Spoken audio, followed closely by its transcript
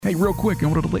Hey, real quick, I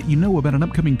wanted to let you know about an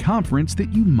upcoming conference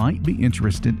that you might be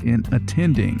interested in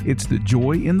attending. It's the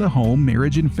Joy in the Home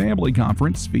Marriage and Family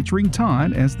Conference featuring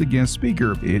Todd as the guest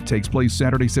speaker. It takes place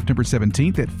Saturday, September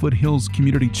 17th at Foothills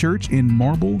Community Church in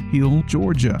Marble Hill,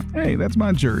 Georgia. Hey, that's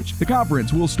my church. The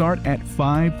conference will start at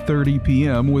 5:30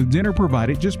 p.m. with dinner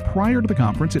provided just prior to the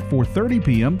conference at 4:30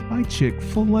 p.m. by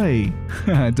Chick-fil-A.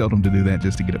 I told them to do that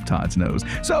just to get up Todd's nose.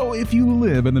 So if you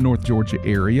live in the North Georgia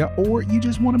area or you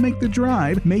just want to make the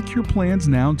drive, make your plans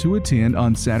now to attend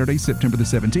on Saturday, September the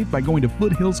 17th by going to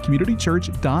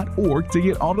foothillscommunitychurch.org to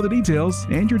get all of the details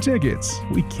and your tickets.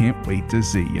 We can't wait to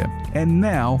see you. And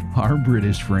now, our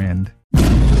British friend.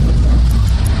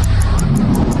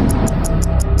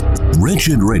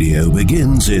 Wretched Radio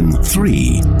begins in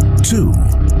 3, 2,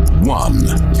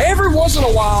 1. Every once in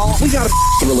a while, we got to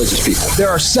religious people. There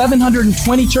are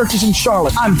 720 churches in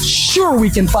Charlotte. I'm sure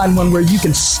we can find one where you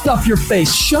can stuff your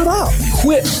face. Shut up.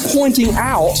 Quit pointing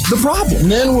out the problem.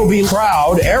 Men will be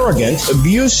proud, arrogant,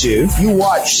 abusive. You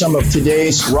watch some of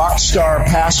today's rock star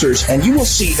pastors, and you will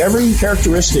see every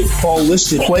characteristic Paul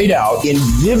listed played out in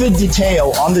vivid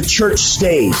detail on the church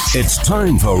stage. It's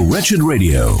time for Wretched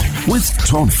Radio with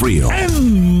Todd Friel.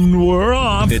 And we're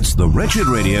off. It's the Wretched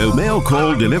Radio mail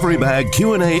call delivery bag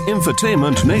Q&A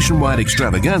infotainment nationwide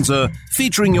extravaganza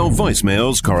featuring your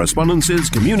voicemails, correspondences,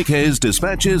 communiques,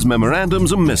 dispatches,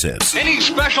 memorandums, and missives. Any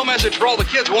special message for all the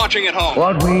kids watching at home?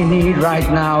 What we need right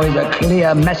now is a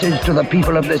clear message to the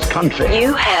people of this country.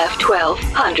 You have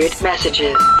 1,200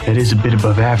 messages. It is a bit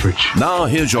above average. Now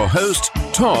here's your host,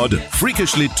 Todd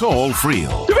Freakishly Tall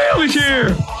Friel. The mail is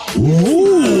here.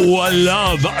 Ooh, I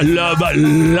love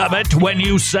it when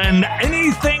you send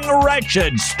anything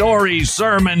wretched. Stories,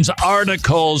 sermons,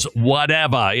 articles,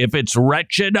 whatever. If it's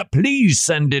wretched, please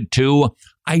send it to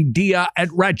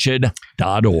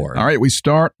idea@wretched.org. All right, we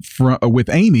start with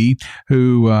Amy,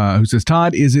 who says,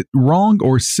 Todd, is it wrong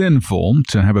or sinful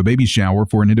to have a baby shower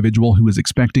for an individual who is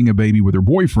expecting a baby with her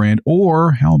boyfriend?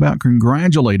 Or how about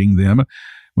congratulating them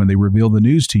when they reveal the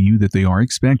news to you that they are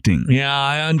expecting? Yeah,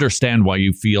 I understand why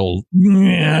you feel,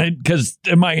 because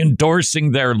am I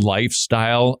endorsing their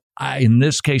lifestyle? In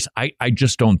this case, I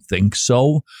just don't think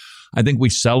so. I think we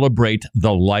celebrate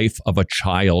the life of a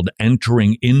child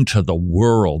entering into the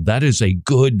world. That is a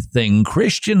good thing.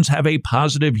 Christians have a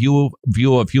positive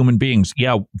view of human beings.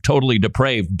 Yeah, totally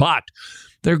depraved, but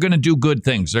they're going to do good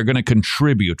things. They're going to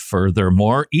contribute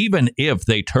furthermore, even if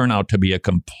they turn out to be a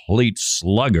complete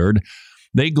sluggard.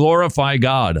 They glorify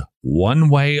God one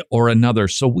way or another.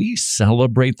 So we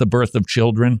celebrate the birth of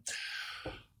children.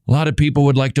 A lot of people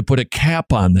would like to put a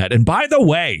cap on that. And by the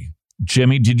way,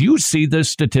 Jimmy, did you see this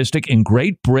statistic? In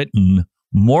Great Britain,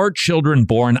 more children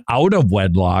born out of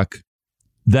wedlock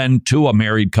than to a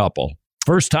married couple.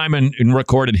 First time in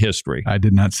recorded history. I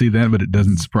did not see that, but it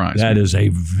doesn't surprise me. That is a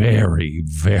very,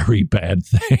 very bad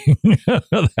thing.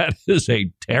 That is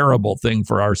a terrible thing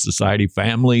for our society.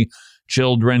 Family,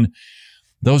 children,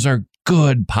 those are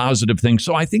good, positive things.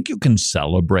 So I think you can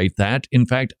celebrate that. In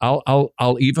fact,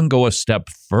 I'll even go a step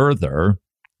further,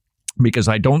 because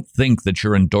I don't think that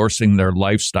you're endorsing their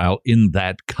lifestyle in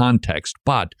that context.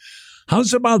 But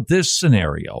how's about this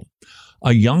scenario?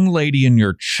 A young lady in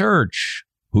your church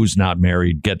who's not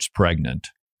married gets pregnant.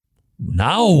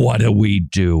 Now what do we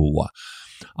do?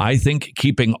 I think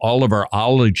keeping all of our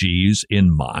ologies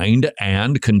in mind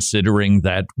and considering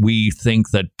that we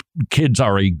think that kids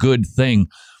are a good thing,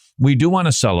 we do want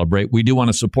to celebrate, we do want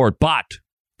to support, but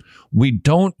we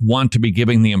don't want to be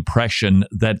giving the impression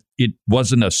that it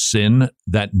wasn't a sin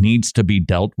that needs to be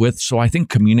dealt with. So I think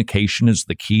communication is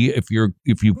the key. If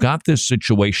you've got this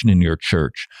situation in your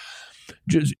church,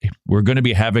 we're going to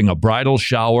be having a bridal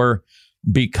shower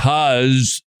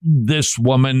because this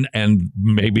woman and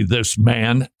maybe this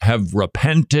man have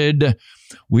repented.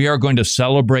 We are going to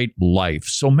celebrate life.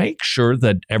 So make sure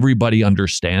that everybody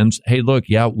understands, hey, look,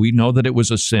 yeah, we know that it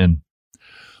was a sin,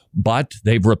 but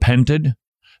they've repented.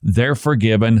 They're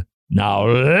forgiven. Now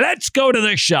let's go to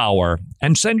the shower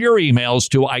and send your emails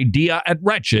to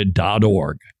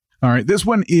idea@wretched.org. All right, this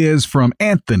one is from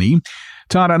Anthony.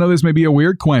 Todd, I know this may be a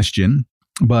weird question,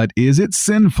 but is it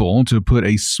sinful to put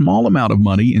a small amount of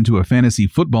money into a fantasy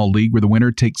football league where the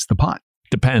winner takes the pot?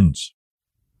 Depends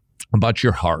about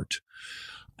your heart.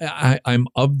 I'm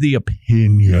of the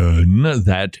opinion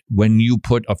that when you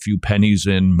put a few pennies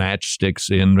in,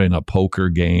 matchsticks in a poker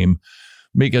game,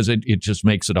 because it just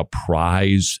makes it a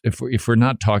prize. If we're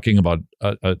not talking about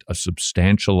a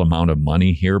substantial amount of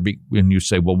money here, when you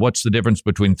say, well, what's the difference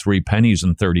between 3 pennies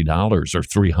and $30 or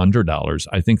 $300?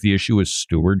 I think the issue is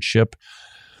stewardship.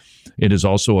 It is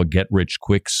also a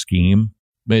get-rich-quick scheme.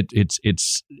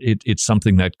 It's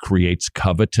something that creates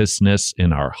covetousness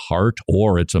in our heart,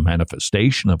 or it's a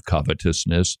manifestation of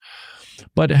covetousness.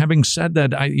 But having said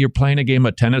that, you're playing a game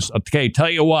of tennis. Okay, tell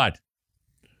you what,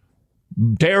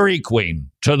 Dairy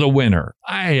Queen to the winner.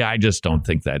 I just don't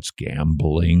think that's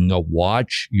gambling.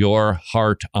 Watch your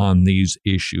heart on these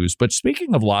issues. But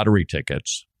speaking of lottery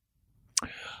tickets,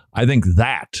 I think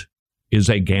that is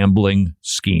a gambling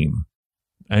scheme.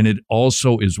 And it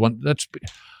also is one that's...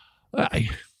 I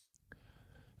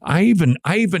even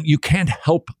you can't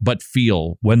help but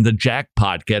feel when the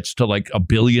jackpot gets to like $1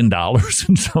 billion,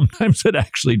 and sometimes it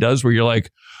actually does, where you're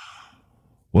like,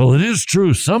 well, it is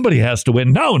true. Somebody has to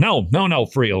win. No,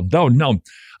 Friel. No.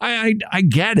 I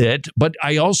get it, but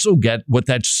I also get what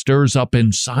that stirs up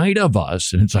inside of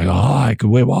us. And it's like, I could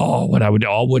win.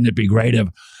 Wouldn't it be great if...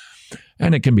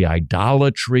 And it can be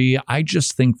idolatry. I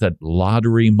just think that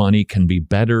lottery money can be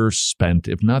better spent.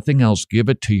 If nothing else, give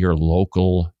it to your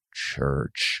local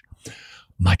church.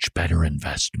 Much better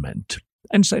investment.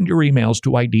 And send your emails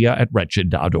to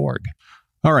idea@wretched.org.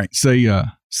 All right. Say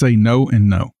no and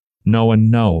no. No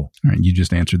and no. All right. You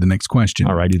just answered the next question.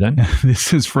 All righty then.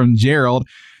 This is from Gerald.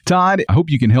 Todd, I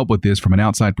hope you can help with this from an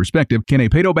outside perspective. Can a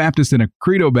Paedo-Baptist and a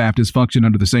Credo-Baptist function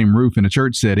under the same roof in a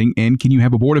church setting? And can you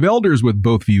have a board of elders with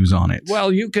both views on it?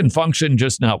 Well, you can function,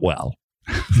 just not well.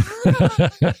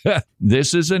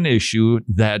 This is an issue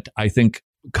that I think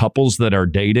couples that are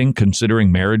dating,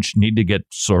 considering marriage, need to get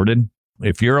sorted.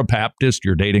 If you're a Baptist,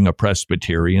 you're dating a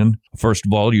Presbyterian. First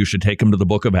of all, you should take them to the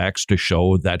book of Acts to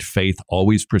show that faith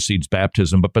always precedes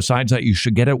baptism. But besides that, you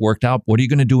should get it worked out. What are you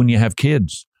going to do when you have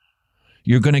kids?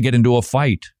 You're going to get into a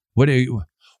fight.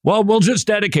 Well, we'll just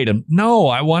dedicate them. No,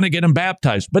 I want to get them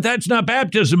baptized. But that's not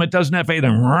baptism. It doesn't have faith.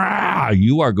 And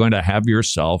you are going to have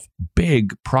yourself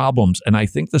big problems. And I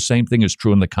think the same thing is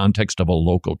true in the context of a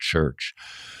local church.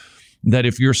 That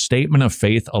if your statement of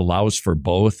faith allows for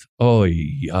both,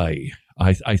 I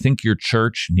think your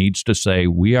church needs to say,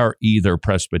 we are either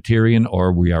Presbyterian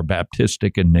or we are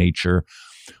Baptistic in nature.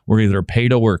 We're either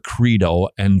Paedo or Credo,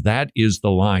 and that is the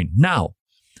line. Now,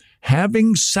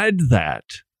 having said that,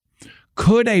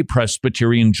 could a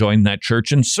Presbyterian join that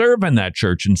church and serve in that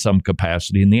church in some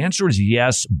capacity? And the answer is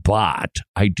yes, but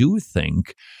I do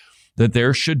think that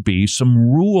there should be some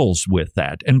rules with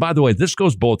that. And by the way, this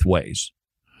goes both ways.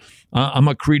 I'm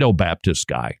a Credo Baptist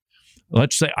guy.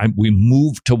 Let's say we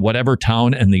move to whatever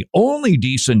town and the only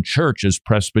decent church is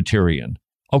Presbyterian.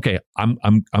 Okay, I'm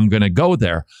going to go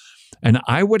there. And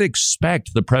I would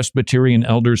expect the Presbyterian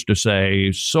elders to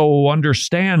say, so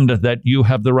understand that you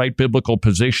have the right biblical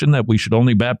position that we should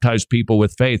only baptize people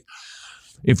with faith.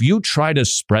 If you try to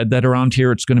spread that around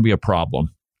here, it's going to be a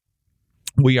problem.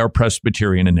 We are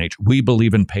Presbyterian in nature. We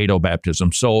believe in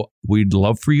Paedo-baptism. So we'd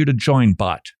love for you to join,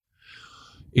 but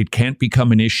it can't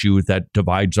become an issue that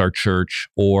divides our church,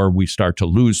 or we start to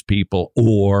lose people,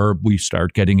 or we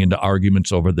start getting into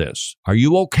arguments over this. Are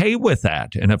you okay with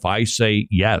that? And if I say,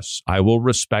 yes, I will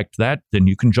respect that, then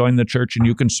you can join the church and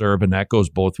you can serve, and that goes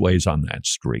both ways on that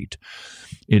street.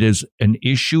 It is an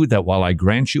issue that, while I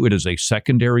grant you it is a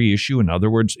secondary issue, in other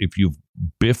words, if you've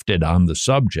biffed it on the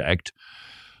subject,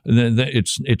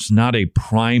 it's not a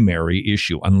primary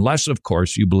issue, unless, of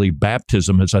course, you believe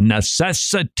baptism is a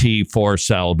necessity for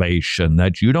salvation,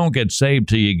 that you don't get saved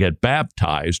till you get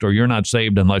baptized, or you're not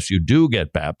saved unless you do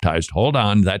get baptized. Hold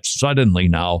on, that's suddenly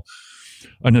now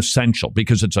an essential,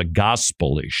 because it's a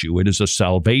gospel issue. It is a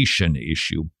salvation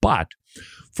issue. But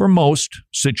for most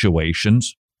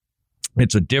situations,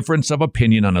 it's a difference of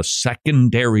opinion on a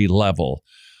secondary level.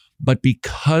 But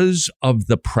because of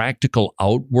the practical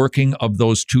outworking of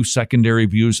those two secondary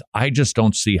views, I just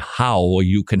don't see how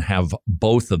you can have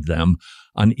both of them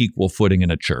on equal footing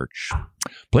in a church.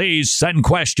 Please send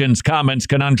questions, comments,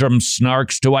 conundrums,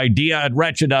 snarks to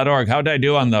idea@wretched.org. How'd I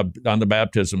do on the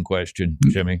baptism question,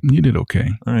 Jimmy? You did okay.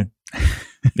 All right.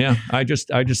 Yeah, I just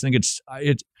think it's.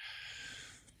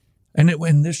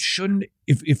 And this shouldn't,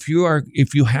 if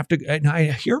you have to, and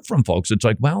I hear from folks, it's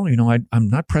like, well, I'm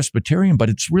not Presbyterian, but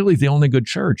it's really the only good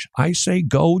church. I say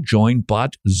go join,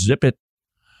 but zip it,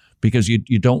 because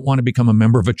you don't want to become a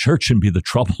member of a church and be the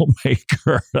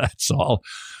troublemaker. That's all.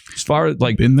 As far as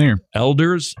like been there,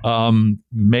 elders,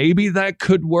 maybe that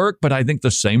could work, but I think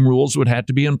the same rules would have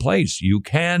to be in place. You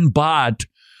can, but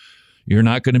you're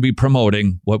not going to be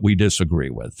promoting what we disagree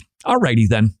with. All righty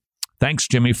then. Thanks,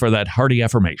 Jimmy, for that hearty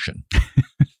affirmation.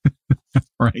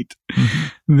 Right.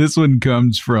 This one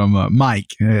comes from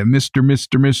Mike,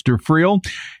 Mr. Friel.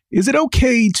 Is it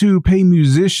okay to pay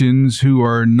musicians who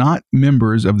are not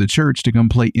members of the church to come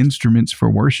play instruments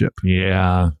for worship?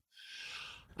 Yeah.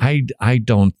 I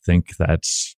don't think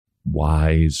that's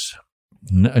wise.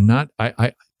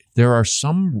 There are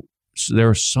some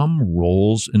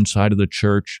roles inside of the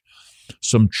church,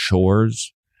 some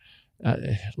chores.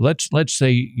 Let's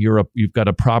say you've got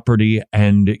a property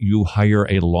and you hire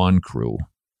a lawn crew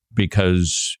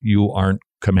because you aren't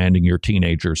commanding your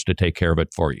teenagers to take care of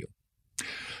it for you.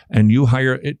 And you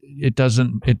hire it.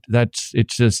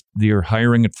 It's just you're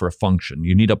hiring it for a function.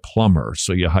 You need a plumber,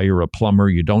 so you hire a plumber.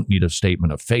 You don't need a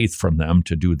statement of faith from them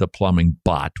to do the plumbing.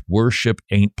 But worship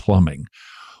ain't plumbing.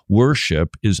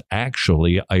 Worship is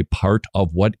actually a part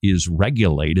of what is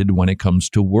regulated when it comes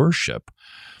to worship.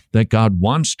 That God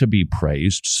wants to be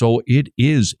praised, so it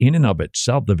is in and of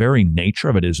itself. The very nature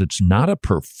of it is it's not a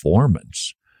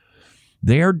performance.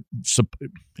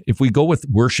 If we go with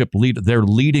worship lead, they're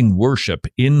leading worship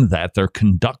in that they're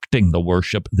conducting the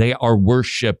worship. They are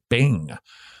worshiping.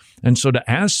 And so to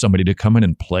ask somebody to come in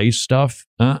and play stuff,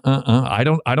 I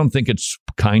don't think it's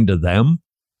kind to them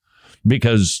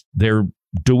because they're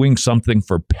doing something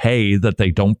for pay that they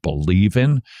don't believe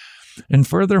in. And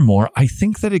furthermore, I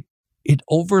think that it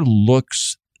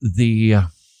overlooks the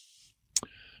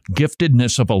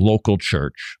giftedness of a local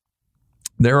church.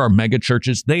 There are mega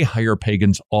churches, they hire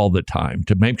pagans all the time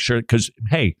to make sure, because,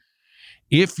 hey,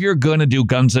 if you're going to do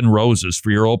Guns N' Roses for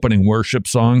your opening worship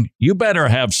song, you better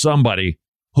have somebody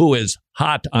who is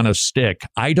hot on a stick.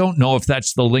 I don't know if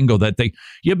that's the lingo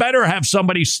you better have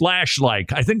somebody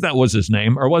Slash-like. I think that was his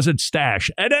name, or was it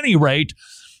Stash? At any rate,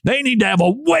 they need to have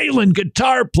a Waylon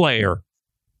guitar player.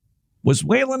 Was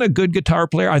Waylon a good guitar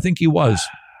player? I think he was.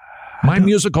 My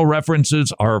musical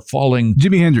references are falling.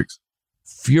 Jimi Hendrix.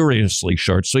 Furiously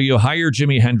short. So you hire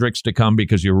Jimi Hendrix to come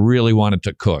because you really wanted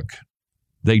to cook.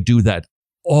 They do that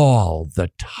all the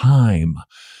time.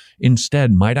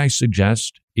 Instead, might I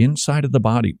suggest, inside of the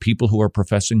body, people who are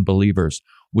professing believers,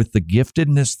 with the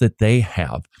giftedness that they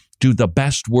have, do the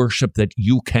best worship that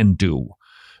you can do.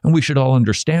 And we should all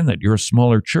understand that you're a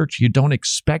smaller church. You don't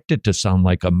expect it to sound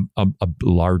like a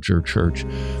larger church.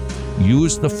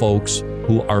 Use the folks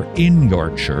who are in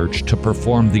your church to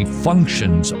perform the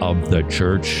functions of the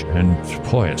church. And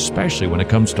boy, especially when it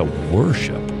comes to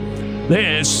worship.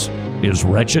 This is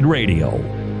Wretched Radio.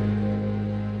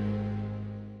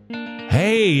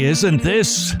 Hey, isn't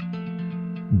this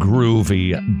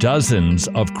groovy? Dozens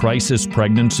of crisis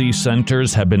pregnancy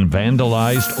centers have been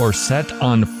vandalized or set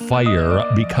on fire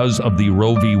because of the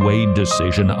Roe v. Wade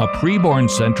decision. A preborn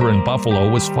center in Buffalo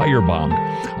was firebombed.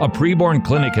 A preborn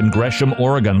clinic in Gresham,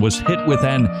 Oregon was hit with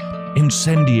an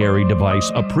incendiary device.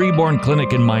 A preborn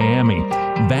clinic in Miami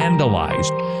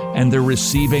vandalized, and they're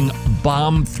receiving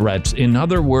bomb threats. In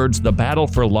other words, the battle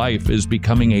for life is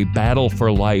becoming a battle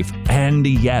for life, and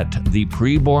yet the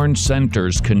preborn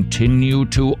centers continue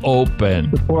to open.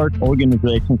 Support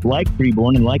organizations like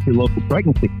Preborn and like your local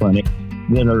pregnancy clinic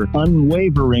that are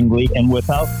unwaveringly and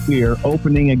without fear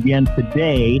opening again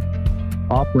today,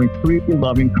 offering free,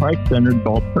 loving, Christ-centered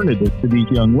alternatives to these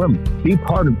young women. Be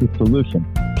part of the solution.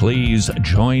 Please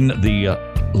join the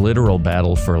literal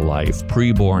battle for life.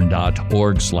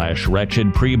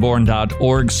 Preborn.org/wretched.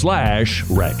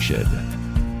 Preborn.org/wretched.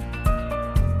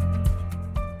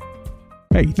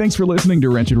 Hey, thanks for listening to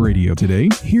Wretched Radio today.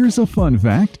 Here's a fun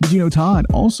fact. Did you know Todd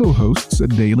also hosts a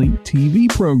daily TV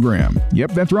program?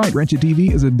 Yep, that's right. Wretched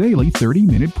TV is a daily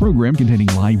 30-minute program containing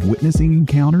live witnessing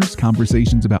encounters,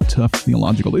 conversations about tough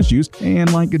theological issues,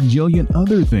 and like a jillion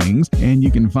other things. And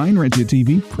you can find Wretched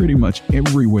TV pretty much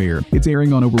everywhere. It's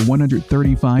airing on over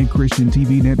 135 Christian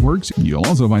TV networks. You'll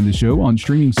also find the show on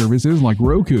streaming services like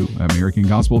Roku, American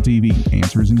Gospel TV,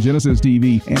 Answers in Genesis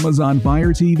TV, Amazon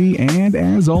Fire TV, and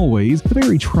as always, the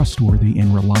very trustworthy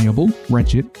and reliable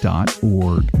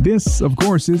Wretched.org. This, of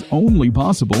course, is only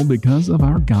possible because of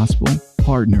our gospel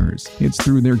partners. It's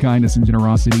through their kindness and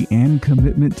generosity and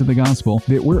commitment to the gospel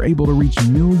that we're able to reach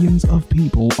millions of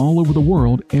people all over the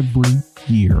world every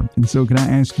year. And so can I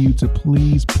ask you to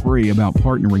please pray about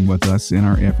partnering with us in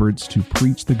our efforts to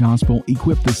preach the gospel,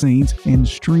 equip the saints, and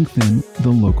strengthen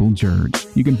the local church.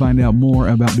 You can find out more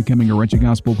about becoming a Wretched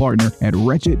Gospel partner at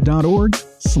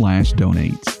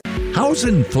wretched.org/donate. How's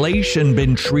inflation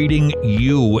been treating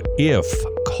you if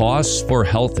costs for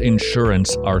health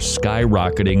insurance are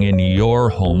skyrocketing in your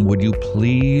home? Would you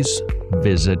please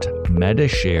visit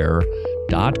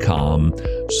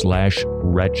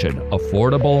medishare.com/wretched?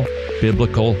 Affordable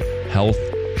biblical health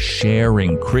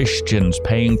sharing. Christians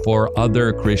paying for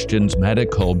other Christians'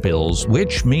 medical bills,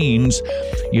 which means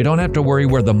you don't have to worry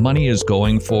where the money is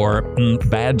going for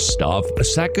bad stuff.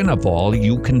 Second of all,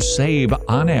 you can save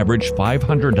on average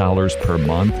 $500 per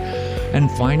month.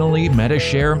 And finally,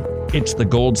 Medishare, it's the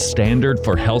gold standard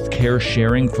for healthcare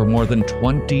sharing for more than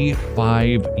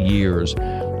 25 years.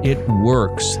 It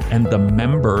works, and the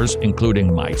members,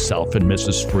 including myself and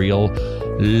Mrs. Friel,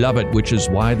 love it, which is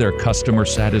why their customer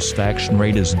satisfaction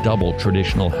rate is double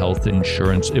traditional health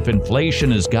insurance. If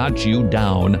inflation has got you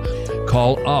down,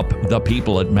 call up the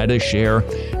people at Medishare,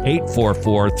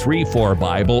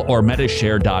 844-34-BIBLE or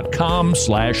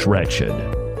Medishare.com/wretched.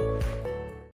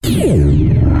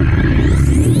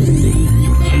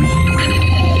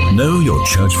 Know your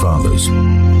church fathers.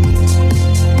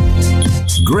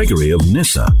 Gregory of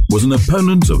Nyssa was an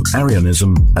opponent of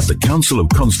Arianism at the Council of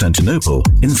Constantinople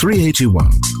in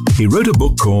 381. He wrote a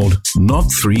book called Not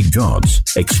Three Gods,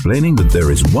 explaining that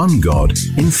there is one God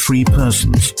in three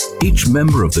persons. Each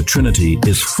member of the Trinity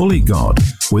is fully God,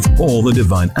 with all the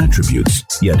divine attributes,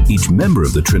 yet each member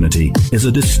of the Trinity is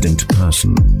a distinct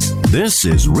person. This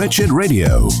is Wretched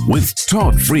Radio with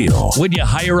Todd Friel. Would you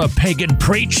hire a pagan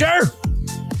preacher?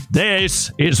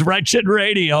 This is Wretched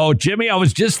Radio. Jimmy, I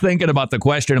was just thinking about the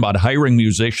question about hiring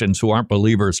musicians who aren't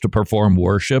believers to perform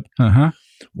worship.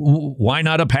 Why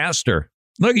not a pastor?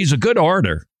 Look, he's a good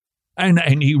orator.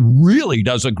 And he really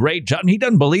does a great job. And he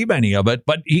doesn't believe any of it,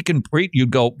 but he can preach.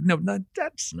 You'd go, no,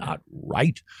 that's not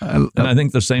right. And I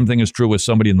think the same thing is true with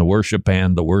somebody in the worship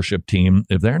band, the worship team.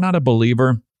 If they're not a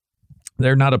believer,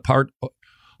 they're not a part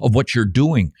of what you're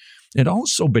doing. It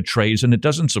also betrays, and it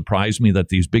doesn't surprise me that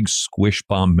these big squish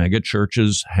bomb mega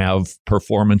churches have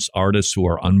performance artists who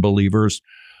are unbelievers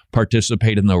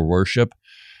participate in their worship.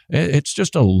 It's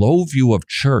just a low view of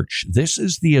church. This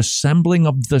is the assembling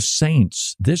of the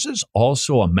saints. This is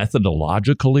also a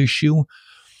methodological issue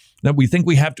that we think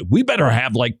we better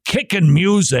have like kicking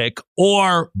music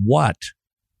or what?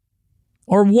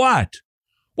 Or what?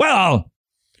 Well,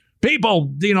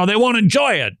 people, they won't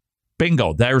enjoy it.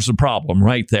 Bingo, there's a problem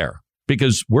right there.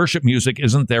 Because worship music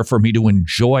isn't there for me to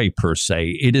enjoy per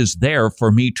se. It is there for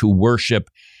me to worship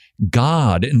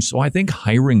God. And so I think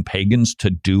hiring pagans to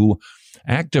do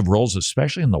active roles,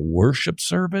 especially in the worship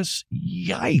service,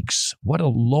 yikes, what a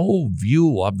low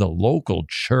view of the local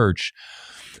church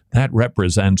that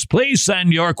represents. Please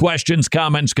send your questions,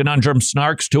 comments, conundrums,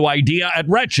 snarks to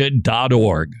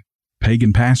idea@wretched.org.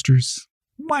 Pagan pastors?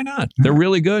 Why not? They're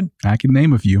really good. I can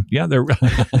name a few. Yeah, they're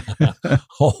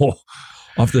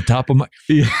off the top of my...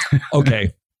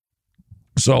 Okay.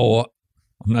 So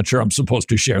I'm not sure I'm supposed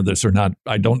to share this or not.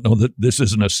 I don't know that this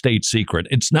isn't a state secret.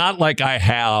 It's not like I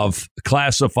have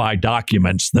classified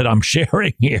documents that I'm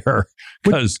sharing here.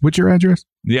 What's your address?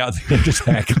 Yeah,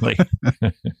 exactly.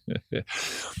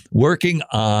 Working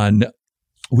on...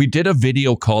 We did a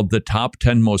video called The Top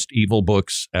 10 Most Evil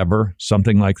Books Ever,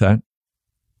 something like that.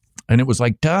 And it was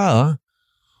like, duh,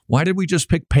 why did we just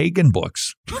pick pagan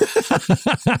books?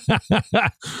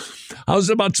 I was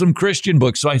about some Christian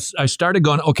books. So I started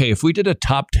going, okay, if we did a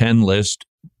top 10 list,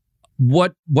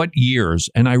 what years?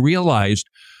 And I realized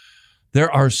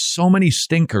there are so many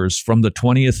stinkers from the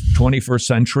 21st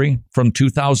century, from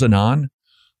 2000 on.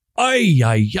 And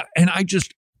I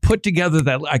just put together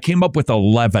that. I came up with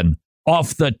 11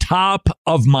 off the top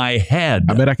of my head.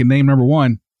 I bet I can name number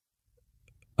one.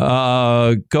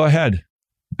 Go ahead.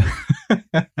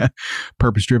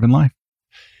 Purpose-driven life.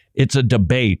 It's a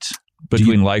debate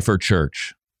between life or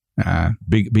church.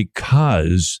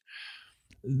 Because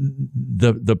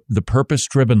the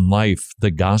purpose-driven life, the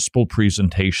gospel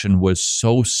presentation was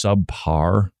so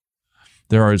subpar.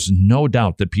 There is no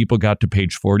doubt that people got to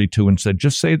page 42 and said,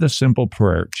 just say the simple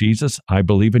prayer. Jesus, I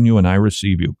believe in you and I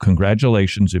receive you.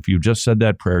 Congratulations. If you just said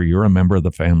that prayer, you're a member of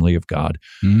the family of God.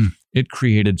 It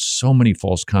created so many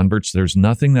false converts. There's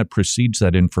nothing that precedes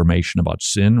that information about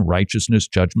sin, righteousness,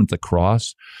 judgment, the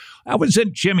cross. I was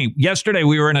in, Jimmy, yesterday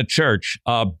we were in a church,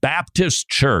 a Baptist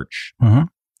church,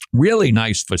 really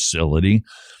nice facility.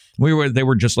 They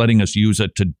were just letting us use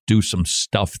it to do some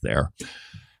stuff there.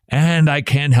 And I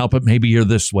can't help it. Maybe you're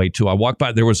this way too. I walked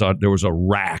by, there was a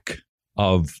rack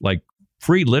of like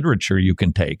free literature you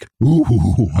can take. Ooh,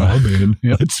 man.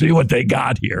 Let's see what they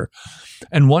got here.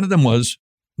 And one of them was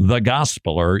the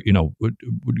gospel, or,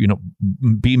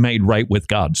 be made right with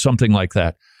God, something like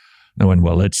that. And I went,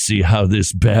 well, let's see how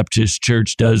this Baptist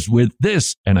church does with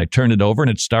this. And I turn it over and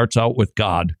it starts out with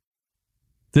God.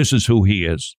 This is who he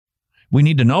is. We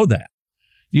need to know that.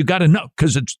 You got to know,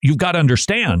 because you've got to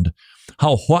understand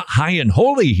how high and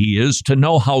holy he is to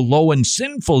know how low and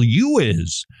sinful you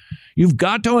is. You've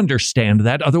got to understand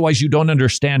that. Otherwise, you don't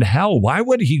understand hell. Why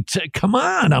would he come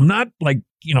on? I'm not like,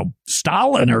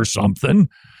 Stalin or something.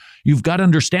 You've got to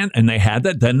understand. And they had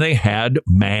that. Then they had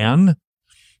man.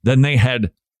 Then they had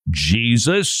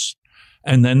Jesus.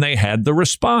 And then they had the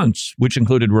response, which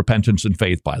included repentance and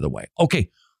faith, by the way. Okay,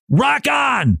 rock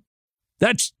on.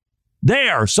 That's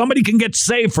There, somebody can get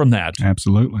saved from that.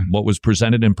 Absolutely. What was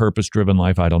presented in Purpose-Driven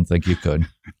Life, I don't think you could.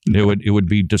 It would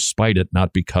be despite it,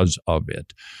 not because of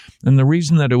it. And the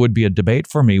reason that it would be a debate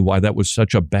for me why that was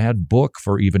such a bad book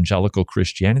for evangelical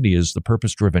Christianity is the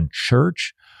Purpose-Driven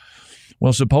Church.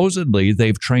 Well, supposedly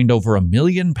they've trained over 1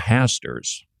 million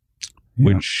pastors,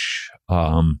 which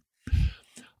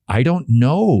I don't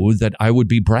know that I would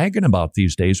be bragging about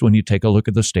these days when you take a look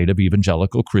at the state of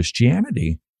evangelical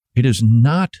Christianity. It is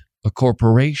not a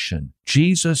corporation.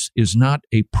 Jesus is not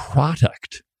a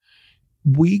product.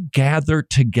 We gather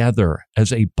together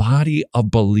as a body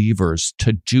of believers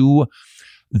to do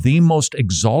the most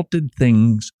exalted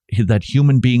things that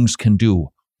human beings can do,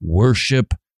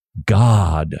 worship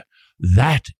God.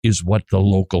 That is what the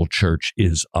local church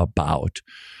is about.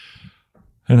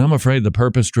 And I'm afraid the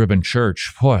Purpose-Driven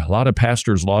Church, boy, a lot of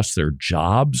pastors lost their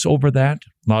jobs over that.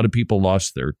 A lot of people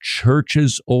lost their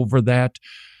churches over that.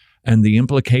 And the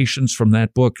implications from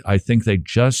that book, I think they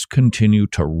just continue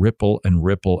to ripple and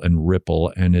ripple and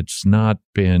ripple, and it's not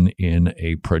been in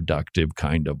a productive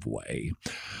kind of way.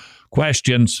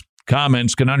 Questions,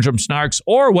 comments, conundrum snarks,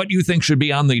 or what you think should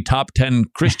be on the top 10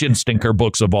 Christian stinker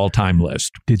books of all time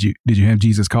list. Did you have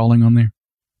Jesus Calling on there?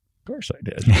 Of course I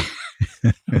did.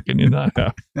 How can you not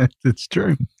have? It's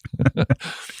true.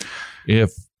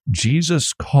 If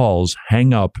Jesus calls,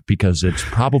 hang up because it's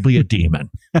probably a demon.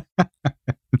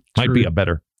 Might be a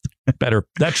better.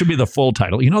 That should be the full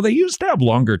title. You know, they used to have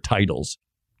longer titles.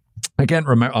 I can't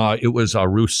remember. It was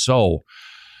Rousseau.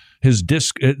 His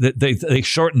they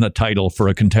shortened the title for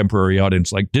a contemporary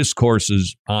audience, like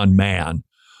Discourses on Man.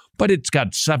 But it's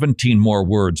got 17 more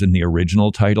words in the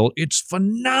original title. It's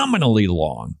phenomenally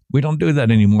long. We don't do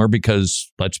that anymore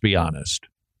because, let's be honest,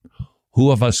 who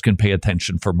of us can pay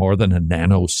attention for more than a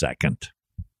nanosecond?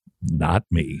 Not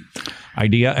me.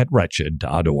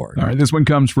 idea@wretched.org. All right, this one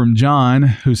comes from John,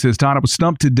 who says, Todd, I was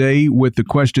stumped today with the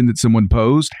question that someone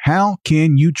posed. How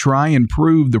can you try and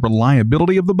prove the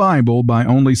reliability of the Bible by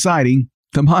only citing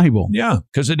the Bible? Yeah,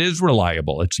 because it is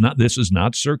reliable. This is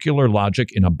not circular logic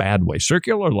in a bad way.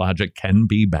 Circular logic can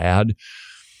be bad.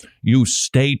 You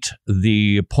state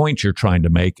the point you're trying to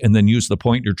make and then use the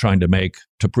point you're trying to make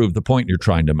to prove the point you're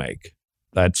trying to make.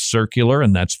 That's circular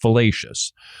and that's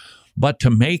fallacious. But to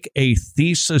make a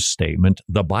thesis statement,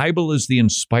 the Bible is the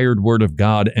inspired word of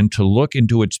God, and to look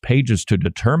into its pages to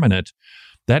determine it,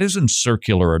 that isn't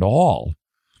circular at all,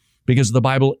 because the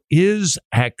Bible is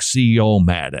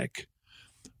axiomatic.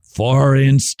 For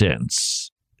instance,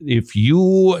 if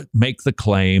you make the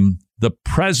claim the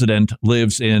president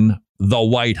lives in the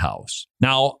White House.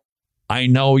 Now, I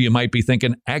know you might be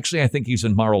thinking, actually, I think he's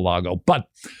in Mar-a-Lago, but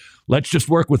let's just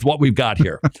work with what we've got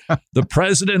here. The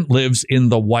president lives in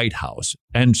the White House,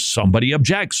 and somebody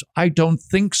objects. I don't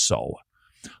think so.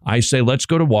 I say, let's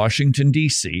go to Washington,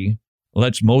 D.C.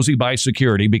 Let's mosey by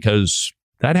security because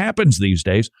that happens these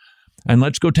days. And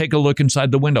let's go take a look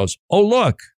inside the windows. Oh,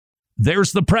 look,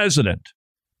 there's the president.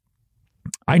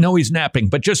 I know he's napping,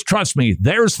 but just trust me,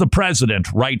 there's the president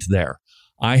right there.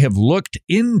 I have looked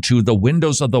into the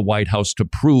windows of the White House to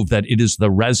prove that it is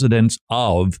the residence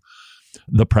of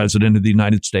the President of the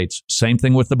United States. Same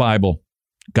thing with the Bible.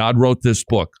 God wrote this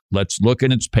book. Let's look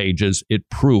in its pages. It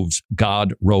proves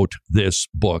God wrote this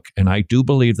book. And I do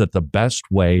believe that the best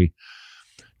way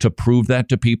to prove that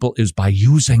to people is by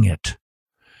using it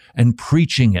and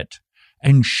preaching it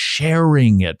and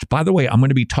sharing it. By the way, I'm going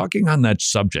to be talking on that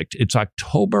subject. It's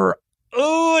October.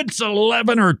 It's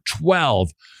 11 or 12.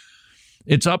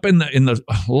 It's up in the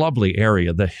lovely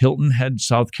area, the Hilton Head,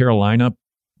 South Carolina.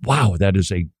 Wow, that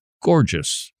is a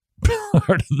gorgeous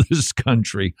part of this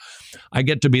country. I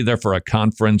get to be there for a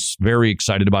conference. Very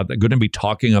excited about that. Going to be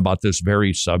talking about this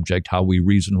very subject, how we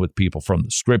reason with people from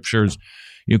the scriptures.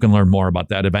 You can learn more about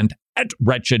that event at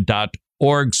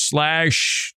wretched.org/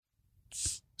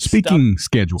 Speaking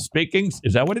schedule. Speaking,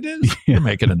 is that what it is? Yeah. You're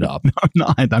making it up. No, I'm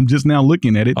not. I'm just now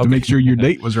looking at it to make sure your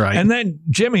date was right. And then,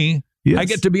 Jimmy, yes. I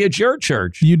get to be at your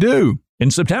church. You do. In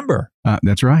September.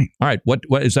 That's right. All right. What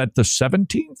is that, the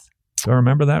 17th? Do I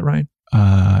remember that right?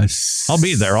 I'll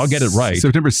be there. I'll get it right.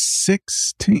 September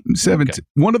 16th, 17th. Okay.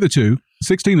 One of the two,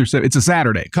 16th or 17th. It's a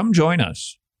Saturday. Come join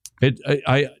us.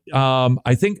 I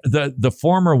think the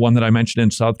former one that I mentioned in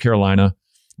South Carolina,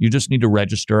 you just need to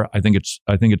register. I think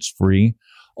it's free.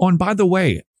 Oh, and by the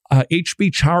way, H.B.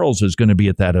 Charles is going to be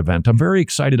at that event. I'm very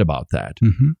excited about that.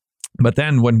 Mm-hmm. But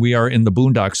then when we are in the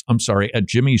boondocks, at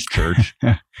Jimmy's church,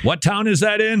 what town is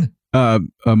that in?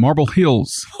 Marble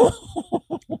Hills.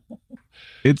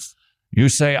 You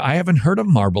say, I haven't heard of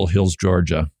Marble Hills,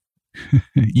 Georgia.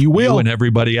 You will. You and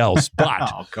everybody else.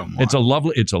 But come on.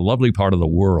 It's a lovely part of the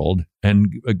world.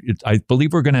 And I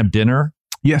believe we're going to have dinner.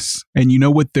 Yes. And you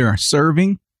know what they're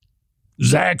serving?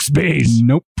 Zaxby's.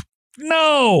 Nope.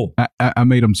 No. I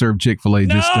made them serve Chick-fil-A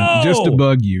just to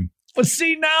bug you. But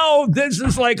see, now this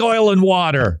is like oil and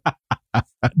water.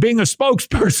 Being a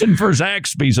spokesperson for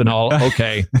Zaxby's and all.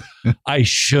 Okay. I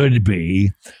should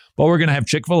be. But we're going to have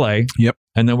Chick-fil-A. Yep.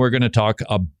 And then we're going to talk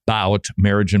about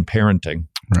marriage and parenting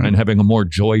and having a more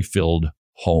joy-filled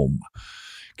home.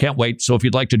 Can't wait. So if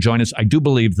you'd like to join us, I do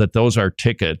believe that those are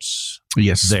tickets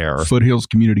there. Foothills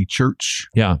Community Church.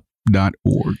 Yeah.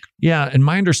 .org. Yeah, and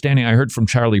my understanding, I heard from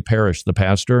Charlie Parrish, the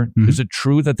pastor. Mm-hmm. Is it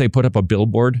true that they put up a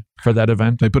billboard for that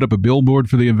event? They put up a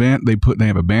billboard for the event. They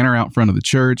have a banner out front of the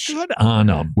church. Good on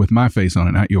them. With my face on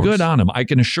it, not yours. Good on them. I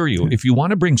can assure you, if you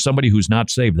want to bring somebody who's not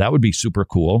saved, that would be super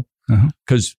cool.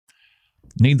 Because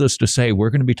needless to say, we're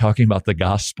going to be talking about the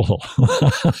gospel.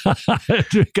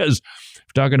 Because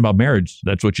if you're talking about marriage,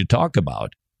 that's what you talk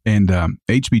about. And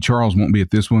H.B. Charles won't be at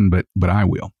this one, but I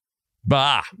will.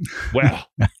 Bah. Well,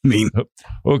 I mean,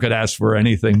 who could ask for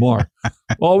anything more?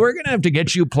 Well, we're going to have to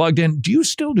get you plugged in. Do you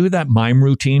still do that mime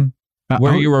routine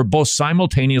where you are both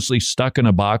simultaneoly stuck in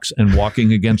a box and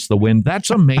walking against the wind?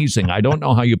 That's amazing. I don't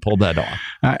know how you pulled that off.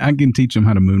 I can teach them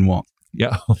how to moonwalk.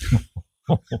 Yeah.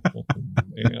 Oh,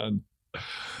 man.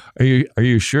 Are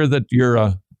you sure that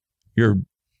your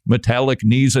metallic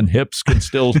knees and hips can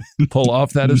still pull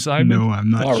off that assignment? No, I'm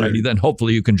not sure. Alrighty, then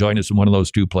hopefully you can join us in one of those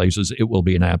two places. It will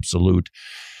be an absolute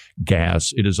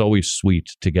gas. It is always sweet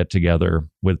to get together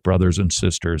with brothers and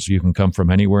sisters. You can come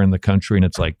from anywhere in the country and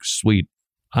it's like, sweet,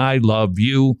 I love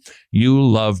you. You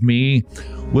love me.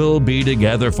 We'll be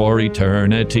together for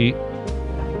eternity.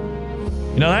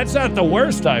 You know, that's not the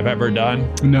worst I've ever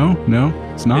done. No,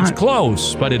 it's not. It's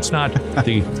close, but it's not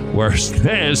the worst.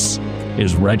 This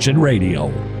is Wretched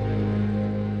Radio.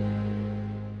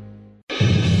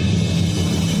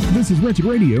 This is Wretched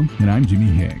Radio, and I'm Jimmy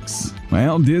Hicks.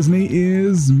 Well, Disney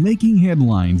is making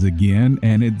headlines again,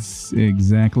 and it's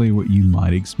exactly what you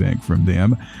might expect from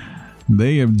them.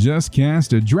 They have just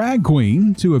cast a drag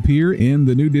queen to appear in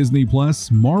the new Disney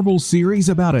Plus Marvel series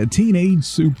about a teenage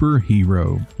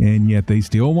superhero. And yet they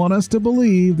still want us to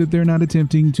believe that they're not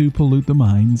attempting to pollute the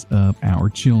minds of our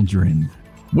children.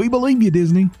 We believe you,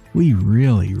 Disney. We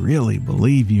really, really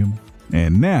believe you.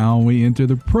 And now we enter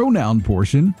the pronoun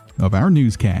portion of our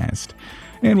newscast.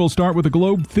 And we'll start with the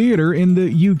Globe Theatre in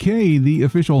the UK, the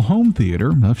official home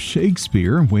theatre of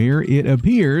Shakespeare, where it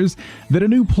appears that a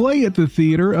new play at the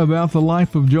theatre about the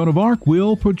life of Joan of Arc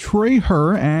will portray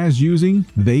her as using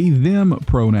they-them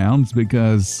pronouns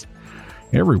because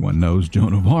everyone knows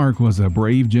Joan of Arc was a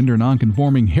brave,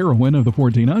 gender-nonconforming heroine of the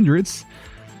 1400s.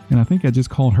 And I think I just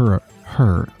called her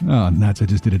her. Oh, nuts, I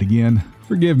just did it again.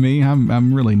 Forgive me,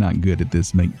 I'm really not good at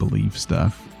this make-believe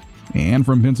stuff. And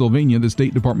from Pennsylvania, the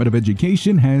State Department of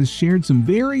Education has shared some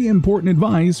very important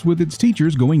advice with its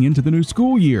teachers going into the new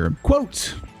school year.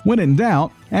 Quote, when in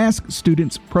doubt, ask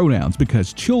students pronouns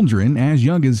because children as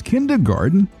young as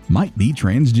kindergarten might be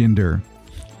transgender.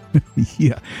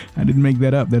 Yeah, I didn't make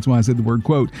that up. That's why I said the word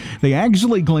quote. They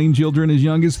actually claim children as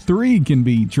young as 3 can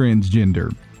be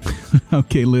transgender.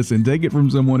 Okay, listen, take it from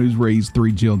someone who's raised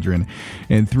 3 children.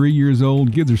 And 3 years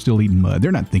old, kids are still eating mud.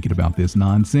 They're not thinking about this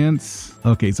nonsense.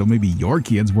 Okay, so maybe your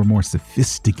kids were more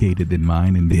sophisticated than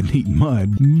mine and didn't eat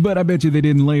mud. But I bet you they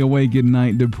didn't lay awake at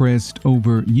night depressed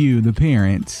over you, the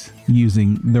parent,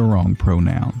 using the wrong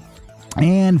pronoun.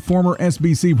 And former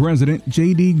SBC President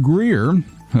J.D. Greer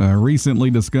recently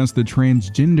discussed the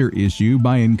transgender issue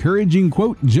by encouraging,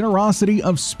 quote, generosity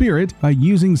of spirit by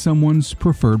using someone's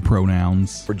preferred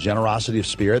pronouns. For generosity of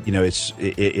spirit, you know, it's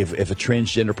if a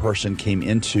transgender person came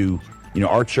into, you know,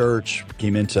 our church,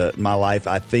 came into my life,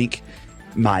 I think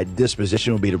my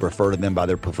disposition would be to refer to them by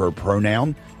their preferred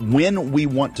pronoun. When we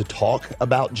want to talk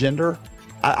about gender,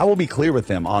 I will be clear with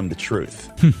them on the truth.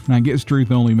 I guess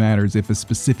truth only matters if a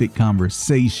specific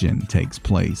conversation takes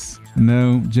place.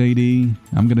 No, JD,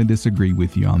 I'm going to disagree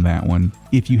with you on that one.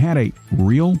 If you had a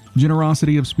real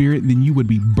generosity of spirit, then you would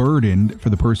be burdened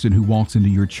for the person who walks into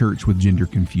your church with gender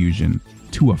confusion.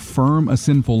 To affirm a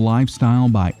sinful lifestyle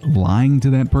by lying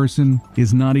to that person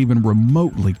is not even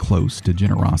remotely close to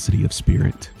generosity of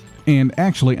spirit. And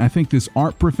actually, I think this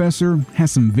art professor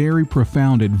has some very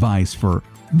profound advice for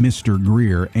Mr.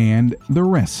 Greer and the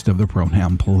rest of the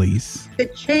pronoun police. To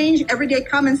change everyday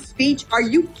common speech? Are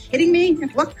you kidding me?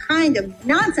 What kind of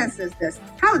nonsense is this?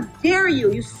 How dare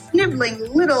you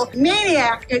sniveling little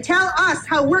maniac, tell us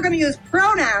how we're going to use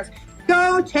pronouns?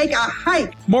 Go take a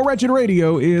hike. More Wretched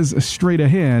Radio is straight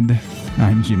ahead.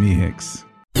 I'm Jimmy Hicks.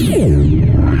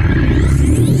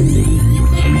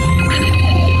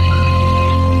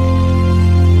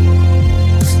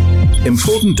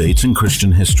 Important dates in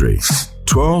Christian history.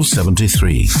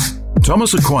 1273.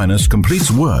 Thomas Aquinas completes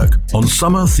work on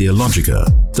Summa Theologica,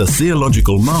 the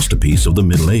theological masterpiece of the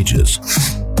Middle Ages.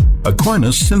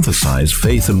 Aquinas synthesized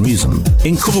faith and reason,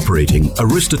 incorporating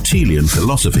Aristotelian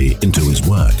philosophy into his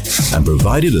work, and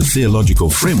provided a theological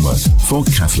framework for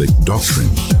Catholic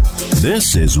doctrine.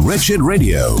 This is Wretched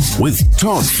Radio with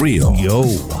Todd Friel. Yo,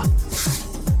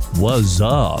 what's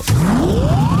up?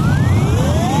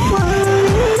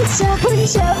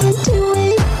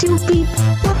 1-877-282-BEEP.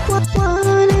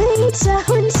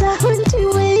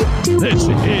 1-877-282-BEEP. This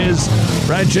is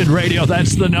Wretched Radio.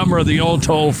 That's the number of the old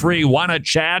toll-free. Want to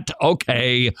chat?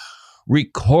 Okay.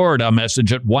 Record a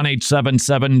message at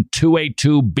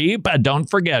 1-877-282-BEEP. Don't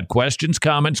forget, questions,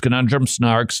 comments, conundrums,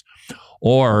 snarks,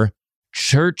 or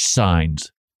church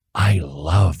signs. I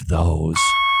love those.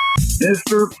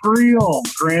 Mr. Friel,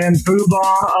 Grand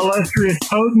Poobah, illustrious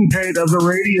potentate of the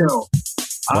radio.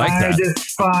 I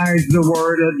despise the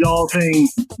word adulting.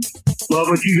 Love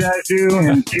what you guys do,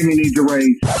 and Jimmy needs a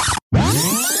raise.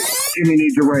 Jimmy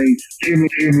needs a raise. Jimmy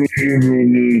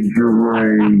needs a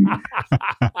raise.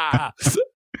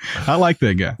 I like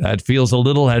that guy. That feels a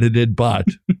little edited, but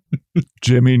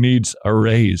Jimmy needs a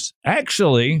raise.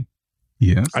 Actually,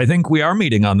 yes, I think we are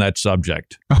meeting on that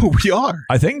subject. Oh, we are?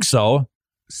 I think so.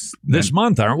 This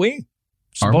month, aren't we?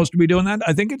 Supposed to be doing that?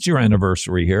 I think it's your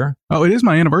anniversary here. Oh, it is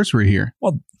my anniversary here.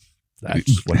 Well,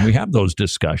 that's when we have those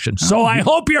discussions. So I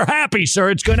hope you're happy, sir.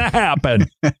 It's going to happen.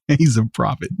 He's a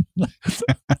prophet.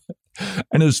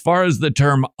 And as far as the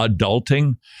term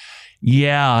adulting,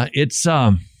 yeah, it's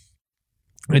kind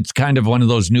of one of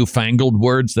those newfangled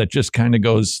words that just kind of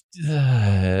goes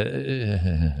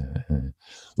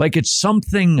like it's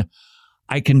something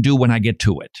I can do when I get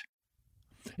to it.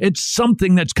 It's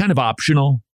something that's kind of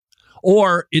optional.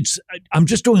 Or I'm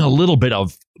just doing a little bit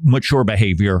of mature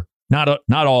behavior, not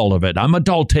all of it. I'm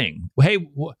adulting. Hey,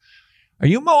 are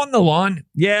you mowing the lawn?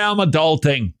 Yeah, I'm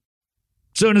adulting.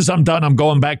 As soon as I'm done, I'm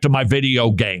going back to my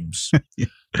video games.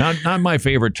 Not my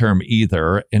favorite term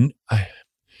either. And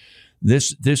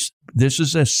this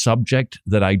is a subject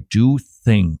that I do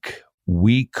think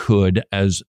we could,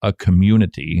 as a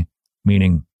community,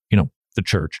 meaning the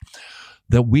church,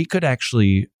 that we could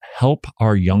actually help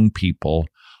our young people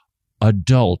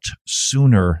adult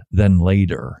sooner than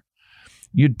later.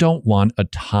 You don't want a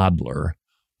toddler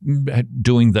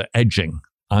doing the edging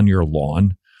on your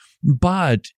lawn,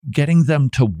 but getting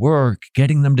them to work,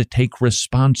 getting them to take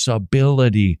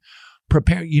responsibility,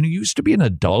 prepare. You used to be an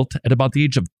adult at about the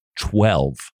age of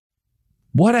 12.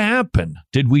 What happened?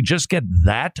 Did we just get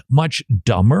that much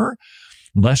dumber?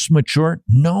 Less mature?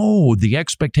 No, the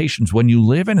expectations when you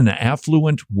live in an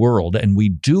affluent world, and we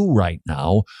do right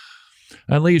now,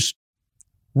 at least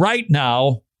right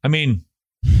now, I mean,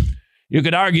 you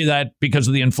could argue that because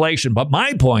of the inflation, but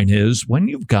my point is when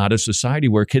you've got a society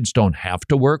where kids don't have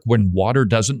to work, when water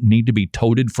doesn't need to be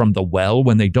toted from the well,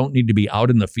 when they don't need to be out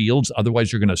in the fields,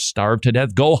 otherwise you're going to starve to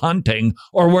death, go hunting,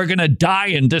 or we're going to die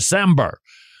in December.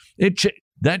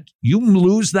 That you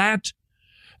lose that,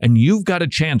 and you've got a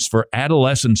chance for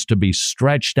adolescence to be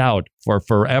stretched out for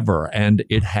forever, and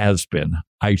it has been.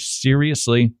 I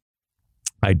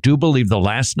do believe the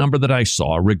last number that I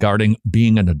saw regarding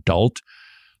being an adult,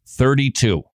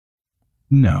 32.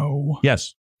 No.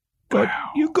 Yes. Wow.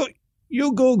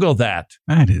 You Google that.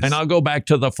 That is. And I'll go back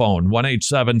to the phone,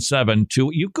 1-877-2.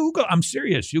 You Google. I'm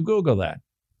serious. You Google that.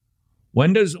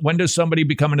 When does somebody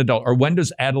become an adult, or when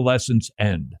does adolescence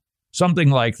end?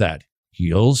 Something like that.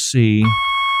 You'll see.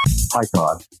 Hi,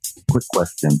 Todd. Quick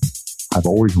question. I've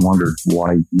always wondered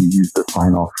why you use the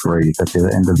sign-off phrase at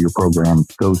the end of your program,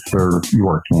 "Go serve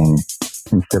your king,"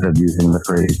 instead of using the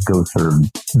phrase, "Go serve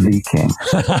the king."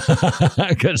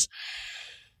 Because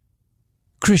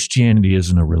Christianity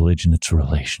isn't a religion, it's a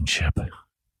relationship.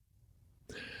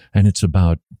 And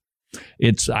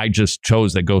I just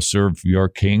chose that, "Go serve your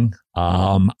king."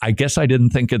 I guess I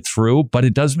didn't think it through, but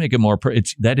it does make it more,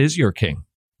 that is your king.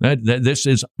 This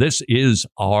is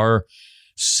our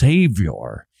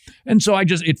Savior. And so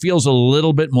it feels a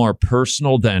little bit more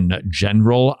personal than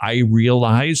general. I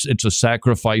realize it's a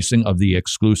sacrificing of the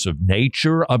exclusive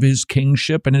nature of his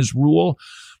kingship and his rule,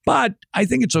 but I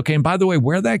think it's okay. And by the way,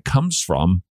 where that comes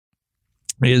from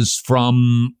is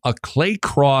from a Clay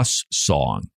Cross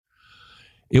song.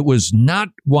 It was not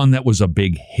one that was a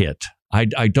big hit.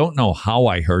 I don't know how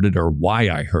I heard it or why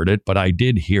I heard it, but I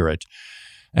did hear it.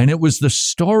 And it was the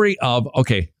story of,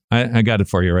 I got it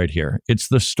for you right here. It's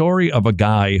the story of a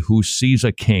guy who sees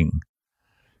a king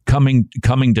coming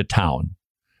to town.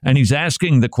 And he's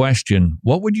asking the question,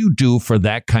 what would you do for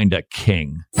that kind of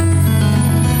king?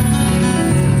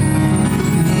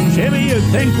 Jimmy, you'd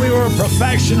think we were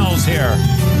professionals here.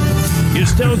 You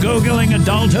still Googling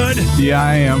adulthood? Yeah,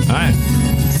 I am. All right.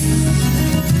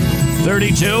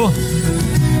 32?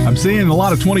 I'm seeing a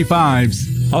lot of 25s.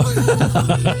 Oh,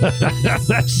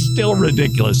 that's still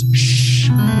ridiculous. Shh.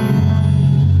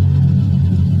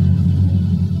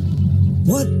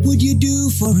 What would you do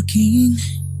for a king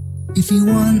if he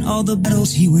won all the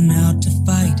battles he went out to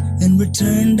fight and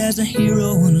returned as a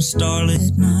hero on a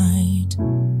starlit night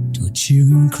to a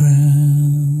cheering crowd?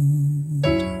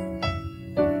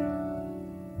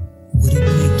 Would it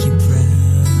make you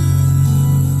proud?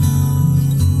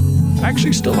 I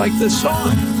actually still like this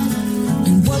song.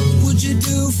 And what would you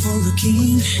do for a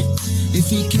king if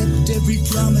he kept every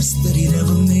promise that he'd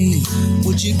ever made?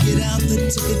 Would you get out the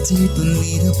ticket tape and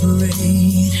lead a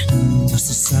parade, a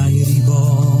society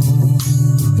ball?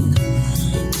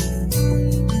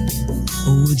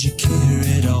 Or would you care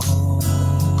at all?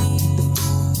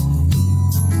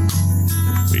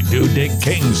 We do dig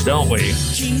kings, don't we?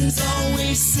 Kings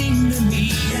always seem to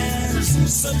me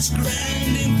as such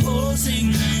grand,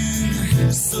 imposing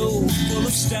men, so full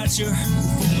of stature,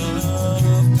 full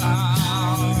of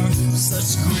power,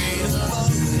 such great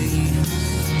authority in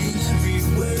every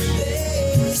word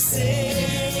they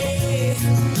say. I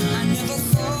never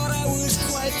thought I was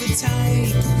quite the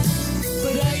type,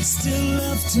 but I'd still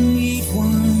love to meet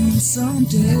one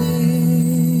someday.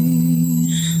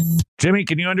 Jimmy,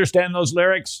 can you understand those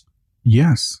lyrics?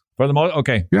 Yes. For the most,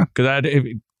 okay. Yeah.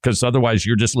 Because otherwise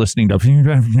you're just listening to. I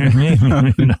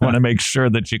want to make sure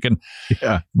that you can.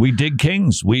 Yeah. We dig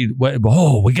kings. We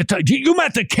get to. You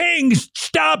met the king.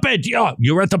 Stop it. Yeah,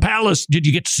 you were at the palace. Did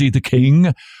you get to see the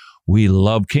king? We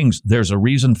love kings. There's a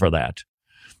reason for that,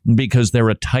 because they're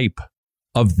a type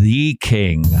of the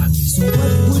king. So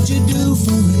what would you do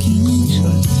for a king?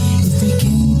 If he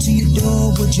came to your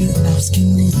door, would you ask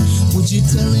him in? Would you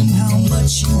tell him how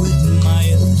much you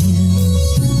admired him?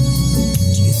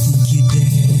 Do you think you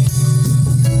dare?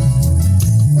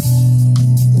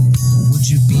 Or would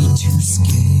you be too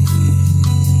scared?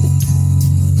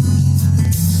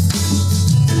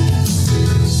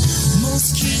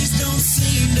 Most kings don't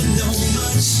seem to know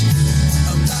much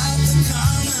about the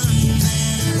common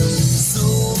man, so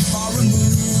far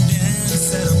removed and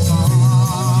set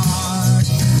apart.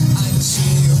 I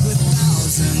cheer with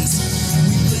thousands,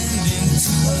 we blend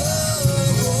into a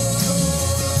roar.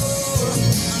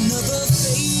 Another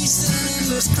face in an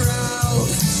endless crowd.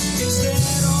 Is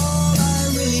that all I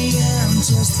really am?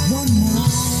 Just one more.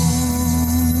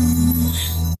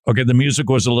 Okay, the music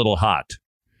was a little hot.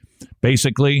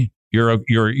 Basically,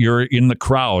 you're in the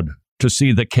crowd to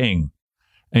see the king,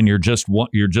 and you're just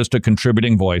a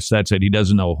contributing voice. That's it. He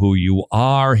doesn't know who you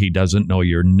are. He doesn't know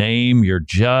your name. You're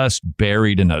just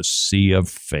buried in a sea of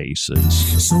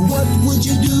faces. So what would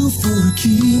you do for a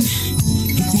king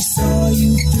if he saw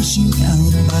you fishing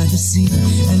out by the sea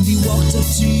and he walked up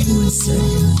to you and said,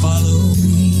 "Follow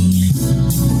me.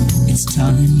 It's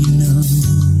time, you know."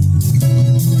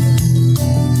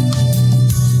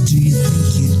 Do you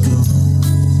think you'd go?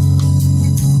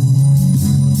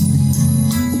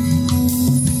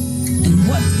 And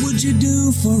what would you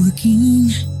do for a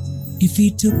king if he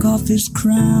took off his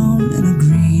crown and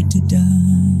agreed to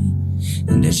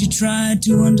die? And as you tried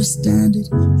to understand it,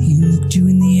 he looked you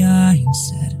in the eye and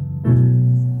said,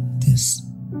 "This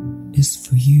is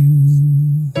for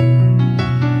you."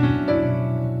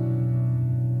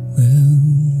 Well,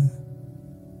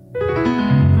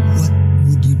 what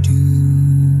would you do?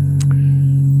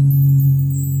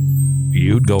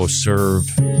 You'd go serve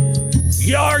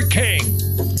your king.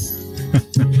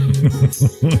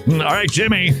 All right,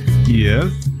 Jimmy.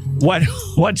 Yes.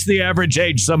 What's the average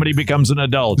age somebody becomes an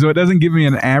adult? So it doesn't give me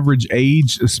an average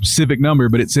age, a specific number,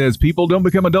 but it says people don't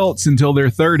become adults until their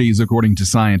 30s, according to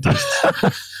scientists.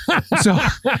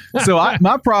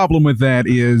 My problem with that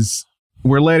is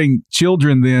we're letting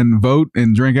children then vote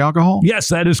and drink alcohol? Yes,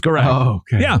 that is correct. Oh,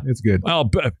 okay. Yeah. That's good. Well,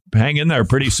 hang in there.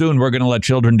 Pretty soon we're going to let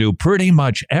children do pretty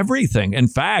much everything. In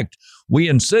fact, we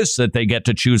insist that they get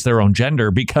to choose their own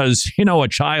gender because, a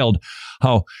child,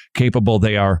 how capable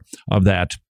they are of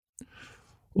that.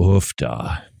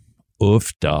 Oofda.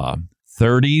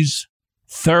 30s.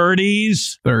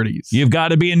 You've got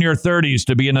to be in your 30s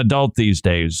to be an adult these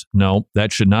days. No,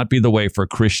 that should not be the way for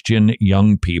Christian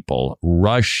young people.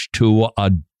 Rush to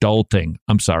adulting.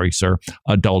 I'm sorry, sir.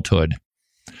 Adulthood.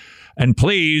 And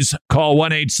please call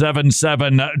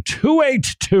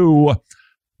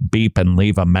 1-877-282-BEEP and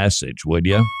leave a message, would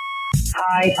you?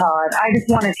 Hi, Todd. I just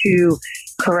wanted to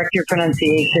correct your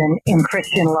pronunciation in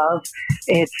Christian Love.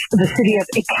 It's the city of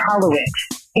Iqaluit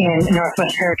in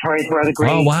Northwest Territories where the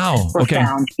graves were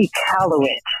found.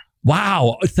 Iqaluit.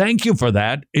 Wow. Thank you for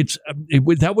that.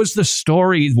 That was the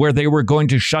story where they were going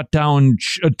to shut down,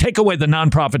 take away the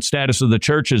nonprofit status of the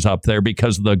churches up there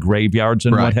because of the graveyards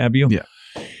and what have you. Yeah.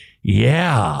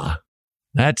 Yeah.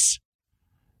 That's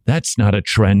not a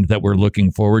trend that we're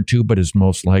looking forward to, but is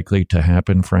most likely to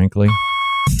happen, frankly.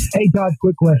 Hey, Todd,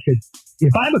 quick question.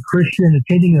 If I'm a Christian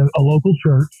attending a local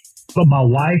church, but my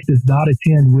wife does not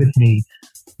attend with me,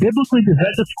 biblically, does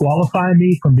that disqualify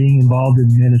me from being involved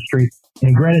in ministry?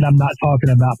 And granted, I'm not talking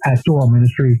about pastoral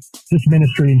ministry, just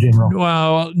ministry in general.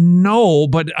 Well, no,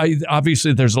 but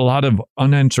obviously there's a lot of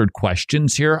unanswered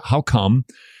questions here. How come?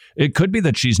 It could be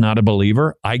that she's not a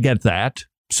believer. I get that.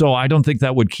 So I don't think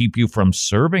that would keep you from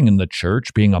serving in the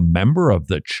church, being a member of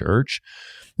the church.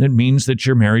 It means that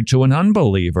you're married to an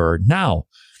unbeliever. Now,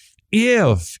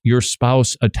 if your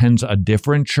spouse attends a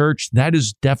different church, that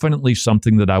is definitely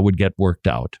something that I would get worked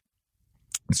out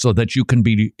so that you can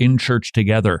be in church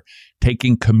together,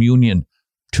 taking communion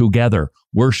together,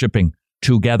 worshiping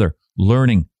together,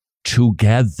 learning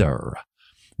together.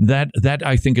 That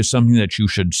I think is something that you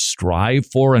should strive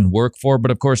for and work for. But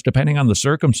of course, depending on the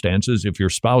circumstances, if your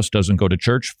spouse doesn't go to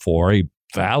church for a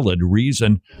valid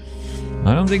reason,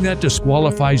 I don't think that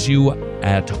disqualifies you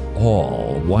at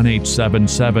all.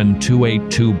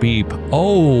 1-877-282-BEEP.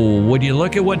 Oh, would you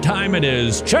look at what time it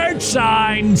is? Church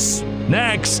signs!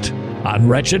 Next on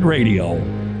Wretched Radio.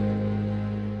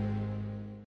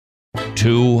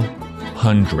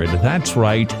 200. That's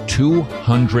right.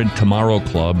 200 Tomorrow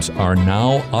Clubs are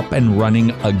now up and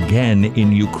running again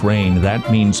in Ukraine.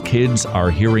 That means kids are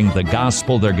hearing the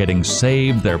gospel. They're getting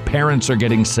saved. Their parents are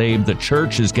getting saved. The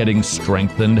church is getting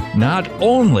strengthened. Not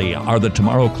only are the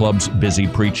Tomorrow Clubs busy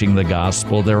preaching the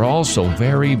gospel, they're also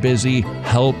very busy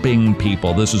helping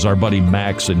people. This is our buddy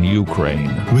Max in Ukraine.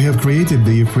 We have created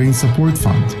the Ukraine Support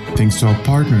Fund. Thanks to our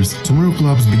partners, Tomorrow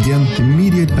Clubs began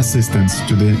immediate assistance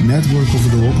to the network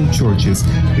of the local churches.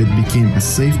 It became a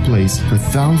safe place for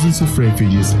thousands of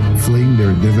refugees fleeing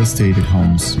their devastated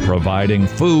homes. Providing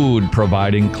food,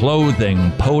 providing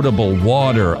clothing, potable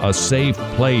water, a safe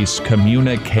place,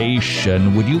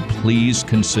 communication. Would you please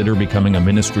consider becoming a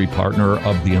ministry partner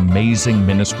of the amazing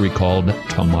ministry called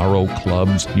Tomorrow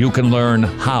Clubs? You can learn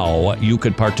how you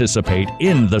could participate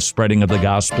in the spreading of the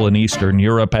gospel in Eastern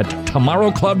Europe at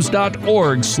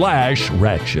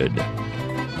tomorrowclubs.org/wretched.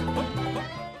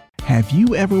 Have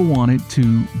you ever wanted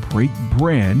to break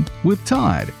bread with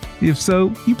Todd? If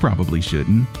so, you probably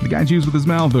shouldn't. The guy chews with his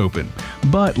mouth open.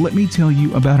 But let me tell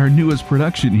you about our newest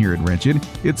production here at Wretched.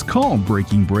 It's called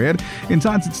Breaking Bread, and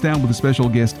Todd sits down with a special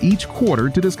guest each quarter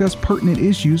to discuss pertinent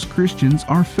issues Christians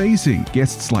are facing.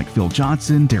 Guests like Phil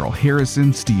Johnson, Daryl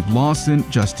Harrison, Steve Lawson,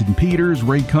 Justin Peters,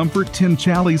 Ray Comfort, Tim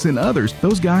Challies, and others.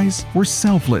 Those guys were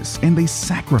selfless, and they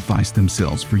sacrificed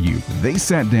themselves for you. They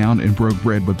sat down and broke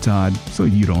bread with Todd, so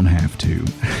you don't have to.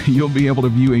 You'll be able to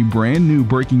view a brand new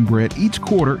Breaking Bread each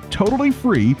quarter, totally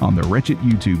free on the Wretched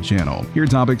YouTube channel. Hear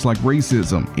topics like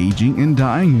racism, aging and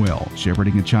dying well,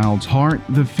 shepherding a child's heart,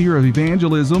 the fear of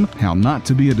evangelism, how not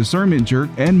to be a discernment jerk,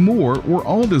 and more were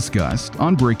all discussed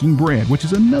on Breaking Bread, which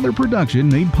is another production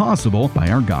made possible by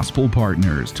our gospel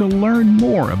partners. To learn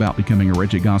more about becoming a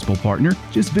Wretched Gospel partner,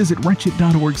 just visit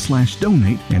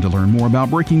wretched.org/donate, and to learn more about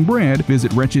Breaking Bread,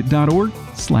 visit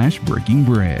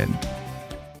wretched.org/breakingbread.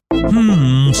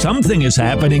 Something is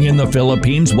happening in the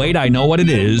Philippines. Wait, I know what it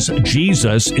is.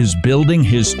 Jesus is building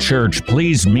his church.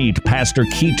 Please meet Pastor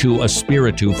Kitu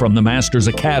Espiritu from the Masters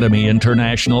Academy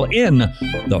International in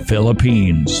the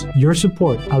Philippines. Your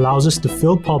support allows us to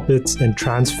fill pulpits and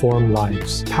transform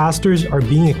lives. Pastors are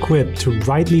being equipped to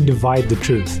rightly divide the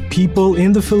truth. People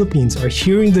in the Philippines are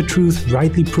hearing the truth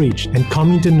rightly preached and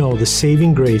coming to know the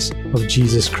saving grace of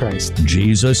Jesus Christ.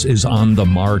 Jesus is on the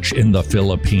march in the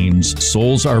Philippines.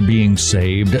 Souls are being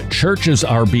saved, churches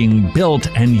are being built,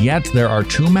 and yet there are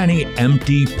too many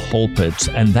empty pulpits.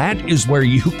 And that is where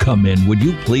you come in. Would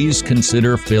you please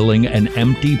consider filling an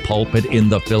empty pulpit in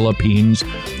the Philippines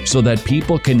so that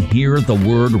people can hear the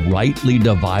word rightly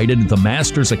divided? The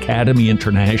Masters Academy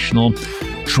International,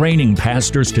 training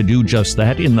pastors to do just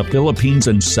that in the Philippines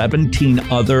and 17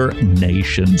 other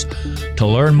nations. To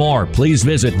learn more, please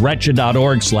visit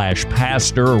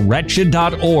wretched.org/pastor,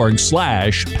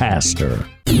 wretched.org/pastor.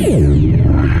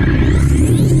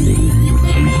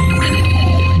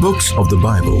 Books of the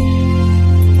Bible.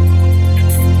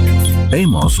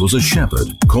 Amos was a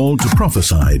shepherd called to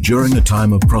prophesy during a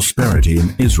time of prosperity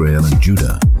in Israel and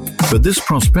Judah. But this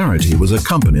prosperity was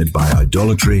accompanied by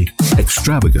idolatry,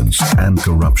 extravagance, and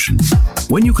corruption.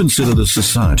 When you consider the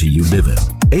society you live in,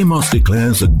 Amos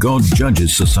declares that God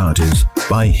judges societies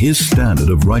by his standard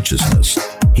of righteousness.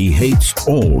 He hates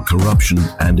all corruption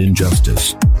and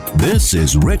injustice. This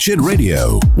is Wretched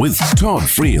Radio with Todd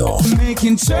Friel.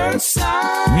 Making church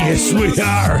signs. Yes, we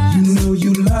are. You know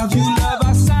you love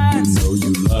our signs. You know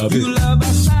you love You love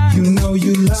our signs. You know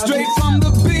you love straight from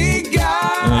the big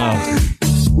guy.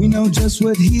 We know just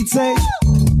what he'd say.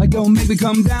 Like, don't make me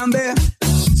come down there.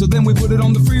 So then we put it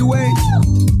on the freeway.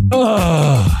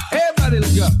 Everybody,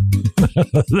 let's go.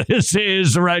 This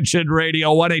is Wretched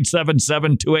Radio,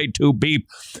 1-877-282-BEEP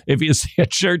if you see a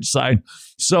church sign.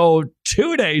 So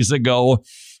 2 days ago,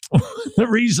 the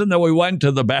reason that we went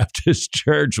to the Baptist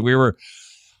church,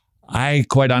 I'm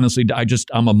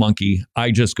a monkey. I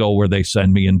just go where they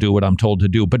send me and do what I'm told to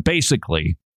do. But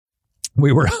basically,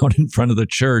 we were out in front of the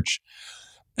church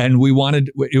and I'm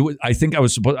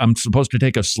supposed to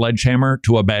take a sledgehammer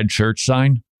to a bad church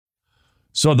sign.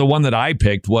 So the one that I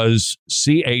picked was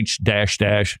CH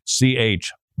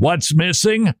CH. What's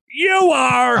missing? You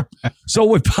are.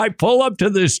 So I pull up to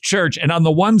this church, and on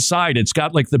the one side, it's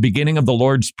got like the beginning of the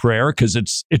Lord's Prayer because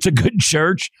it's a good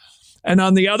church. And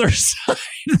on the other side,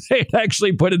 they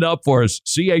actually put it up for us.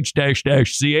 CH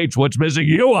CH. What's missing?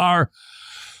 You are.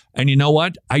 And you know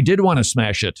what? I did want to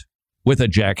smash it with a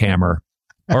jackhammer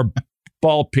or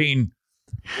ball peen.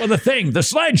 Well, the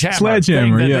sledgehammer.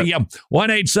 Sledgehammer, yeah.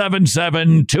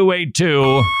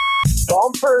 1-877-282.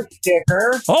 Bumper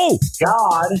sticker. Oh!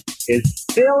 God is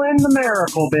still in the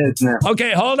miracle business.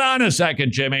 Okay, hold on a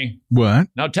second, Jimmy. What?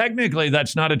 Now, technically,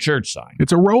 that's not a church sign.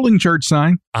 It's a rolling church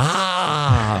sign.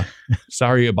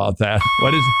 Sorry about that.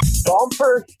 What is it?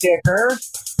 Bumper sticker.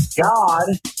 God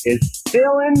is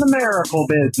still in the miracle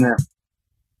business.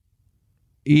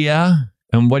 Yeah.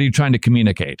 And what are you trying to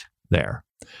communicate there?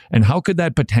 And how could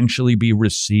that potentially be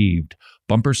received?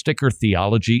 Bumper sticker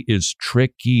theology is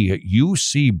tricky. You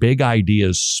see big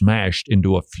ideas smashed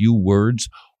into a few words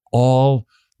all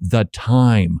the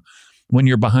time. When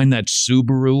you're behind that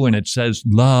Subaru and it says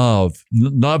love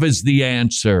is the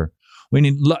answer.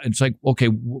 It's like, okay,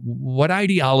 what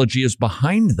ideology is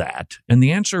behind that? And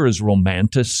the answer is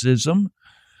romanticism.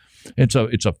 It's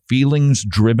a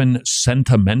feelings-driven,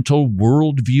 sentimental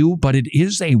worldview, but it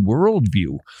is a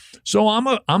worldview. So I'm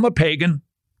a pagan.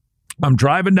 I'm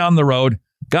driving down the road.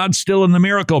 God's still in the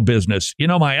miracle business.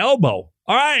 My elbow.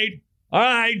 All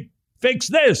right. Fix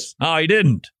this. Oh, he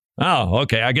didn't. Oh,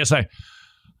 okay. I guess I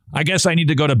need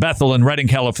to go to Bethel in Redding,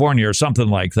 California, or something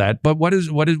like that. But what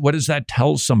does that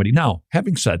tell somebody? Now,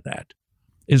 having said that,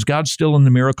 is God still in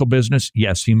the miracle business?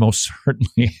 Yes, he most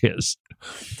certainly is.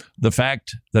 The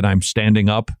fact that I'm standing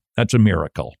up, that's a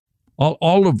miracle.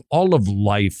 All of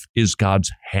life is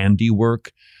God's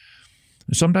handiwork.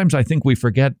 Sometimes I think we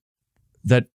forget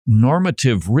that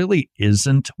normative really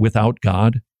isn't without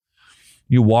God.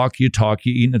 You walk, you talk,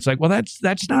 you eat, and it's like, well,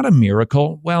 that's not a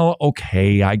miracle. Well,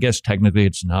 okay, I guess technically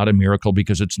it's not a miracle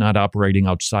because it's not operating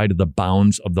outside of the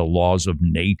bounds of the laws of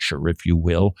nature, if you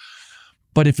will.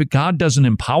 But if God doesn't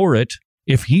empower it,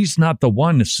 if he's not the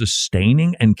one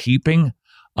sustaining and keeping,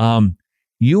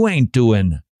 you ain't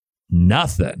doing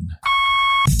nothing.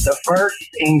 The first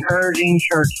encouraging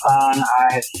church sign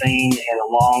I have seen in a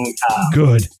long time.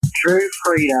 Good. True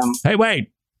freedom. Hey,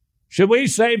 wait. Should we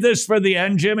save this for the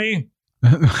end, Jimmy?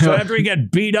 So after we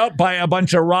get beat up by a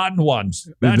bunch of rotten ones.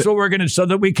 That's what we're going to, so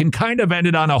that we can kind of end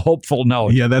it on a hopeful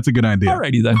note. Yeah, that's a good idea. All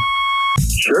righty then.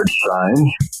 Church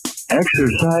signs.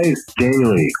 Exercise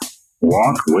daily.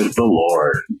 Walk with the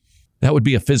Lord. That would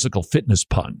be a physical fitness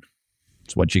pun.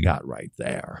 That's what you got right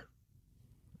there.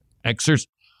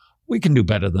 We can do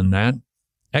better than that.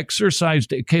 Exercise,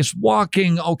 case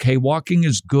walking. Okay, walking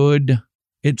is good.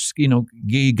 It's, you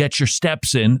get your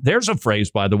steps in. There's a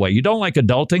phrase, by the way. You don't like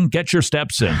adulting? Get your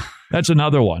steps in. That's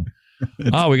another one.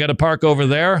 Oh, we got to park over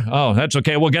there? Oh, that's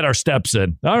okay. We'll get our steps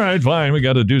in. All right, fine. We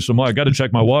got to do some more. I got to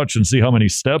check my watch and see how many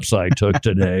steps I took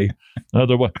today.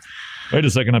 Otherwise, wait a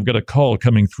second. I've got a call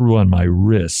coming through on my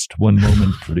wrist. One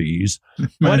moment, please.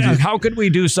 How could we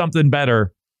do something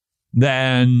better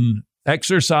than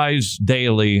exercise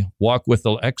daily, walk with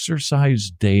the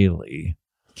exercise daily?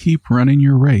 Keep running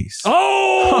your race.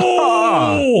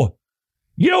 Oh,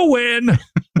 you win.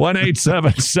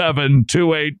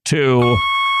 1-877-282.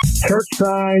 Church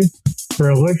sign.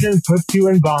 Religion puts you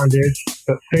in bondage,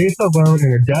 but faith alone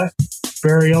in the death,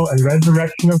 burial, and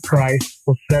resurrection of Christ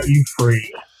will set you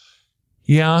free.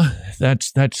 Yeah,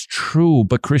 that's true,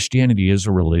 but Christianity is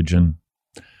a religion.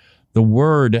 The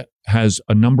word has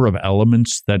a number of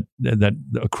elements that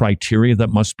criteria that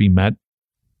must be met.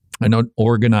 An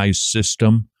organized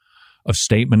system of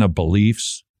statement of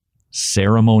beliefs,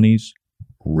 ceremonies,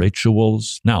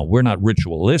 rituals. Now, we're not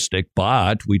ritualistic,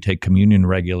 but we take communion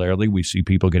regularly. We see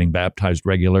people getting baptized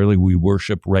regularly. We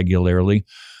worship regularly.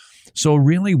 So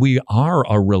really, we are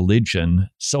a religion.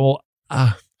 So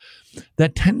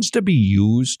that tends to be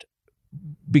used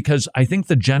because I think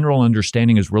the general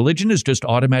understanding is religion is just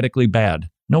automatically bad.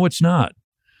 No, it's not.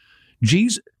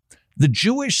 The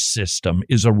Jewish system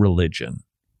is a religion,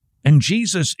 and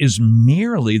Jesus is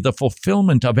merely the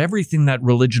fulfillment of everything that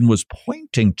religion was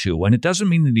pointing to. And it doesn't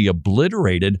mean that he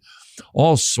obliterated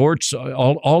all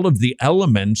of the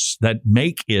elements that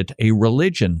make it a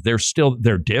religion.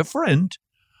 They're different,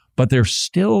 but they're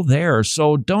still there.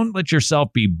 So don't let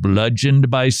yourself be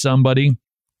bludgeoned by somebody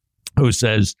who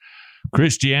says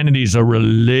Christianity is a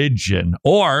religion.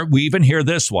 Or we even hear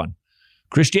this one.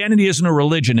 Christianity isn't a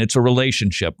religion, it's a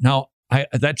relationship. Now,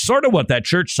 that's sort of what that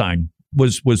church sign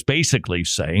was basically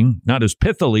saying, not as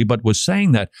pithily, but was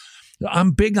saying that.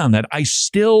 I'm big on that. I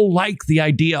still like the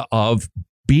idea of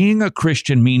being a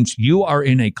Christian means you are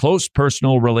in a close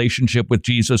personal relationship with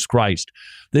Jesus Christ.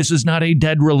 This is not a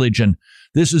dead religion.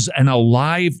 This is an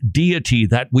alive deity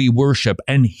that we worship,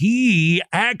 and he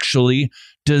actually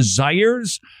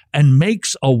desires and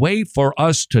makes a way for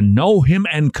us to know him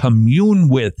and commune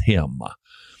with him.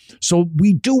 So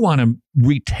we do want to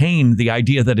retain the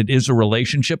idea that it is a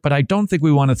relationship, but I don't think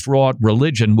we want to throw out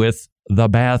religion with the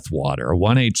bathwater.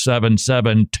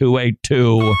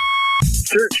 1-877-282.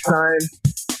 Church sign,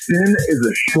 sin is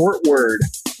a short word,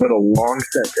 but a long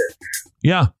sentence.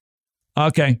 Yeah.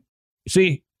 Okay.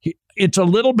 See, it's a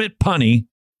little bit punny,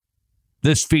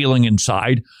 this feeling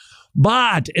inside,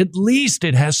 but at least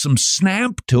it has some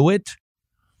snap to it.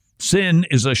 Sin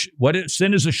is a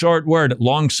short word,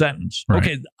 long sentence.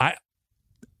 Right. Okay,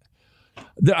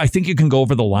 I think you can go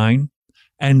over the line,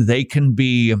 and they can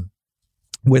be,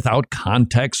 without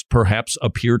context, perhaps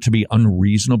appear to be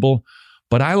unreasonable.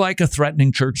 But I like a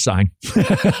threatening church sign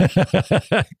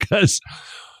because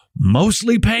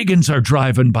mostly pagans are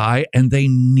driving by, and they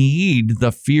need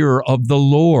the fear of the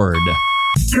Lord.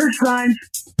 Church signs,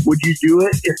 would you do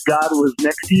it if God was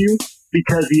next to you?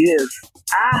 Because he is.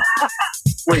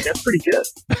 Wait, that's pretty good.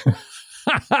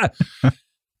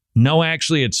 No,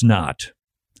 actually, it's not.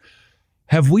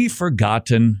 Have we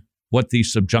forgotten what the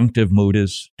subjunctive mood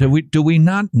is? Do we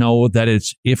not know that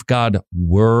it's if God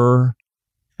were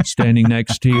standing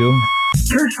next to you?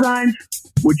 Church signs,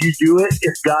 would you do it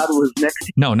if God was next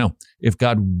to you? No. If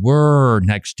God were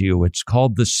next to you, it's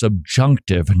called the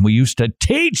subjunctive. And we used to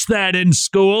teach that in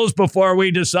schools before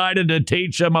we decided to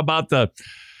teach them about the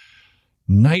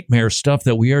nightmare stuff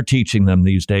that we are teaching them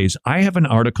these days. I have an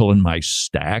article in my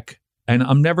stack, and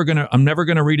I'm never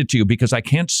gonna read it to you because I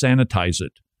can't sanitize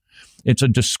it. It's a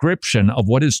description of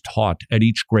what is taught at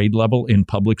each grade level in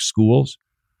public schools.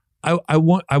 I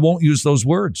won't use those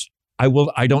words. I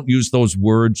don't use those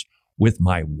words with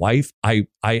my wife. I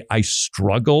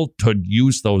struggle to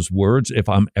use those words if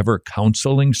I'm ever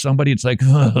counseling somebody. It's like,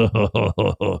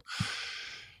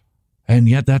 and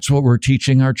yet that's what we're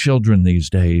teaching our children these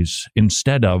days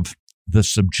instead of the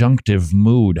subjunctive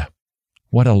mood.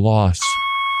 What a loss.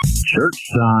 Church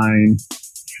sign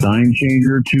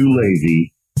changer too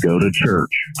lazy. Go to church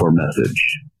for message.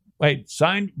 Wait,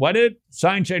 sign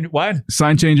change? What?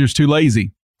 Sign changer's too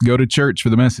lazy. Go to church for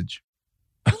the message.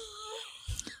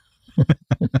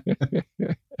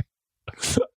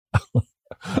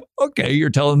 Okay, you're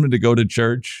telling them to go to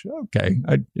church. Okay,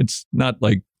 it's not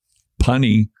like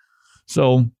punny.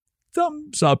 So,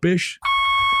 thumbs up-ish.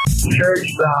 Church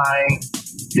sign,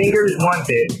 fingers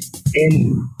wanted,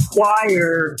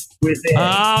 inquire within.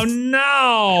 Oh,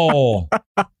 no!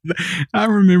 I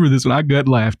remember this one. I gut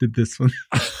laughed at this one.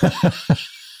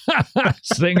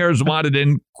 Singers wanted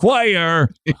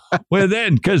inquire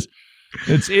within, because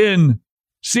it's in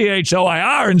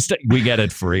CHOIR instead. We get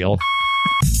it for real.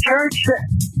 Church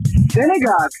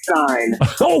synagogue sign.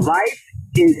 Oh. Life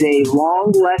is a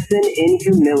long lesson in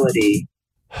humility.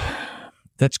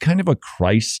 That's kind of a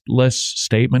Christless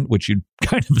statement, which you'd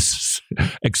kind of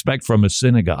expect from a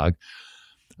synagogue.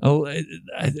 Oh,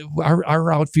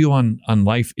 our outview on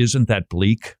life isn't that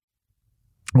bleak.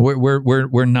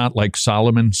 We're not like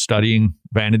Solomon studying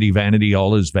vanity,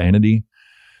 all is vanity.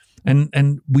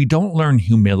 And we don't learn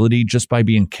humility just by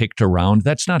being kicked around.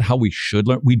 That's not how we should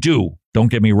learn. We do,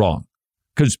 don't get me wrong.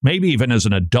 Because maybe even as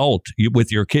an adult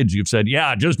with your kids, you've said,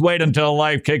 yeah, just wait until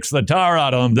life kicks the tar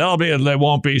out of them. They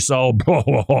won't be so.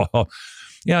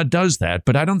 Yeah, it does that.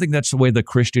 But I don't think that's the way the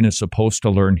Christian is supposed to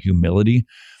learn humility.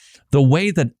 The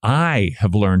way that I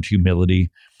have learned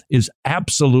humility is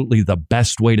absolutely the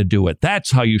best way to do it.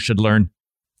 That's how you should learn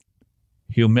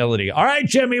humility. All right,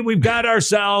 Jimmy, we've got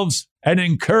ourselves an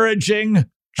encouraging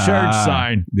church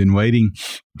sign. Been waiting.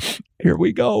 Here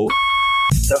we go.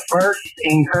 The first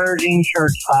encouraging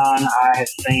church sign I have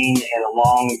seen in a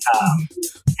long time.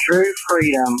 True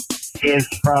freedom is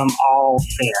from all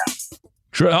sin.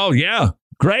 Oh, yeah.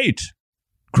 Great.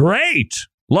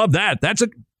 Love that.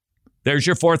 There's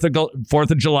your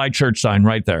 4th of July church sign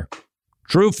right there.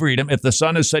 True freedom. If the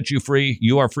Son has set you free,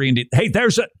 you are free indeed. Hey,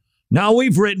 now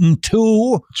we've written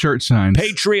 2 church signs,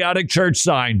 patriotic church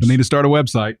signs. I need to start a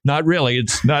website. Not really.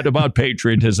 It's not about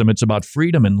patriotism. It's about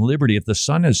freedom and liberty. If the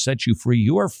Son has set you free,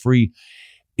 you are free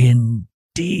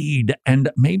indeed. And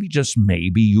maybe, just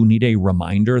maybe, you need a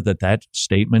reminder that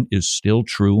statement is still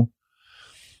true,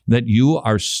 that you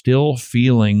are still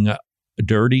feeling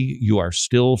dirty. You are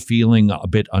still feeling a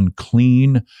bit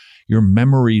unclean. Your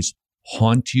memories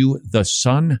haunt you. The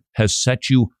Son has set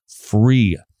you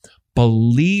free.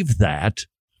 Believe that,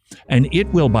 and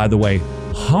it will, by the way,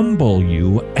 humble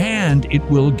you, and it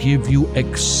will give you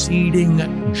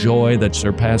exceeding joy that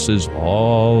surpasses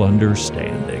all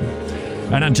understanding.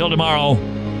 And until tomorrow,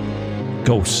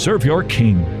 go serve your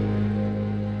King.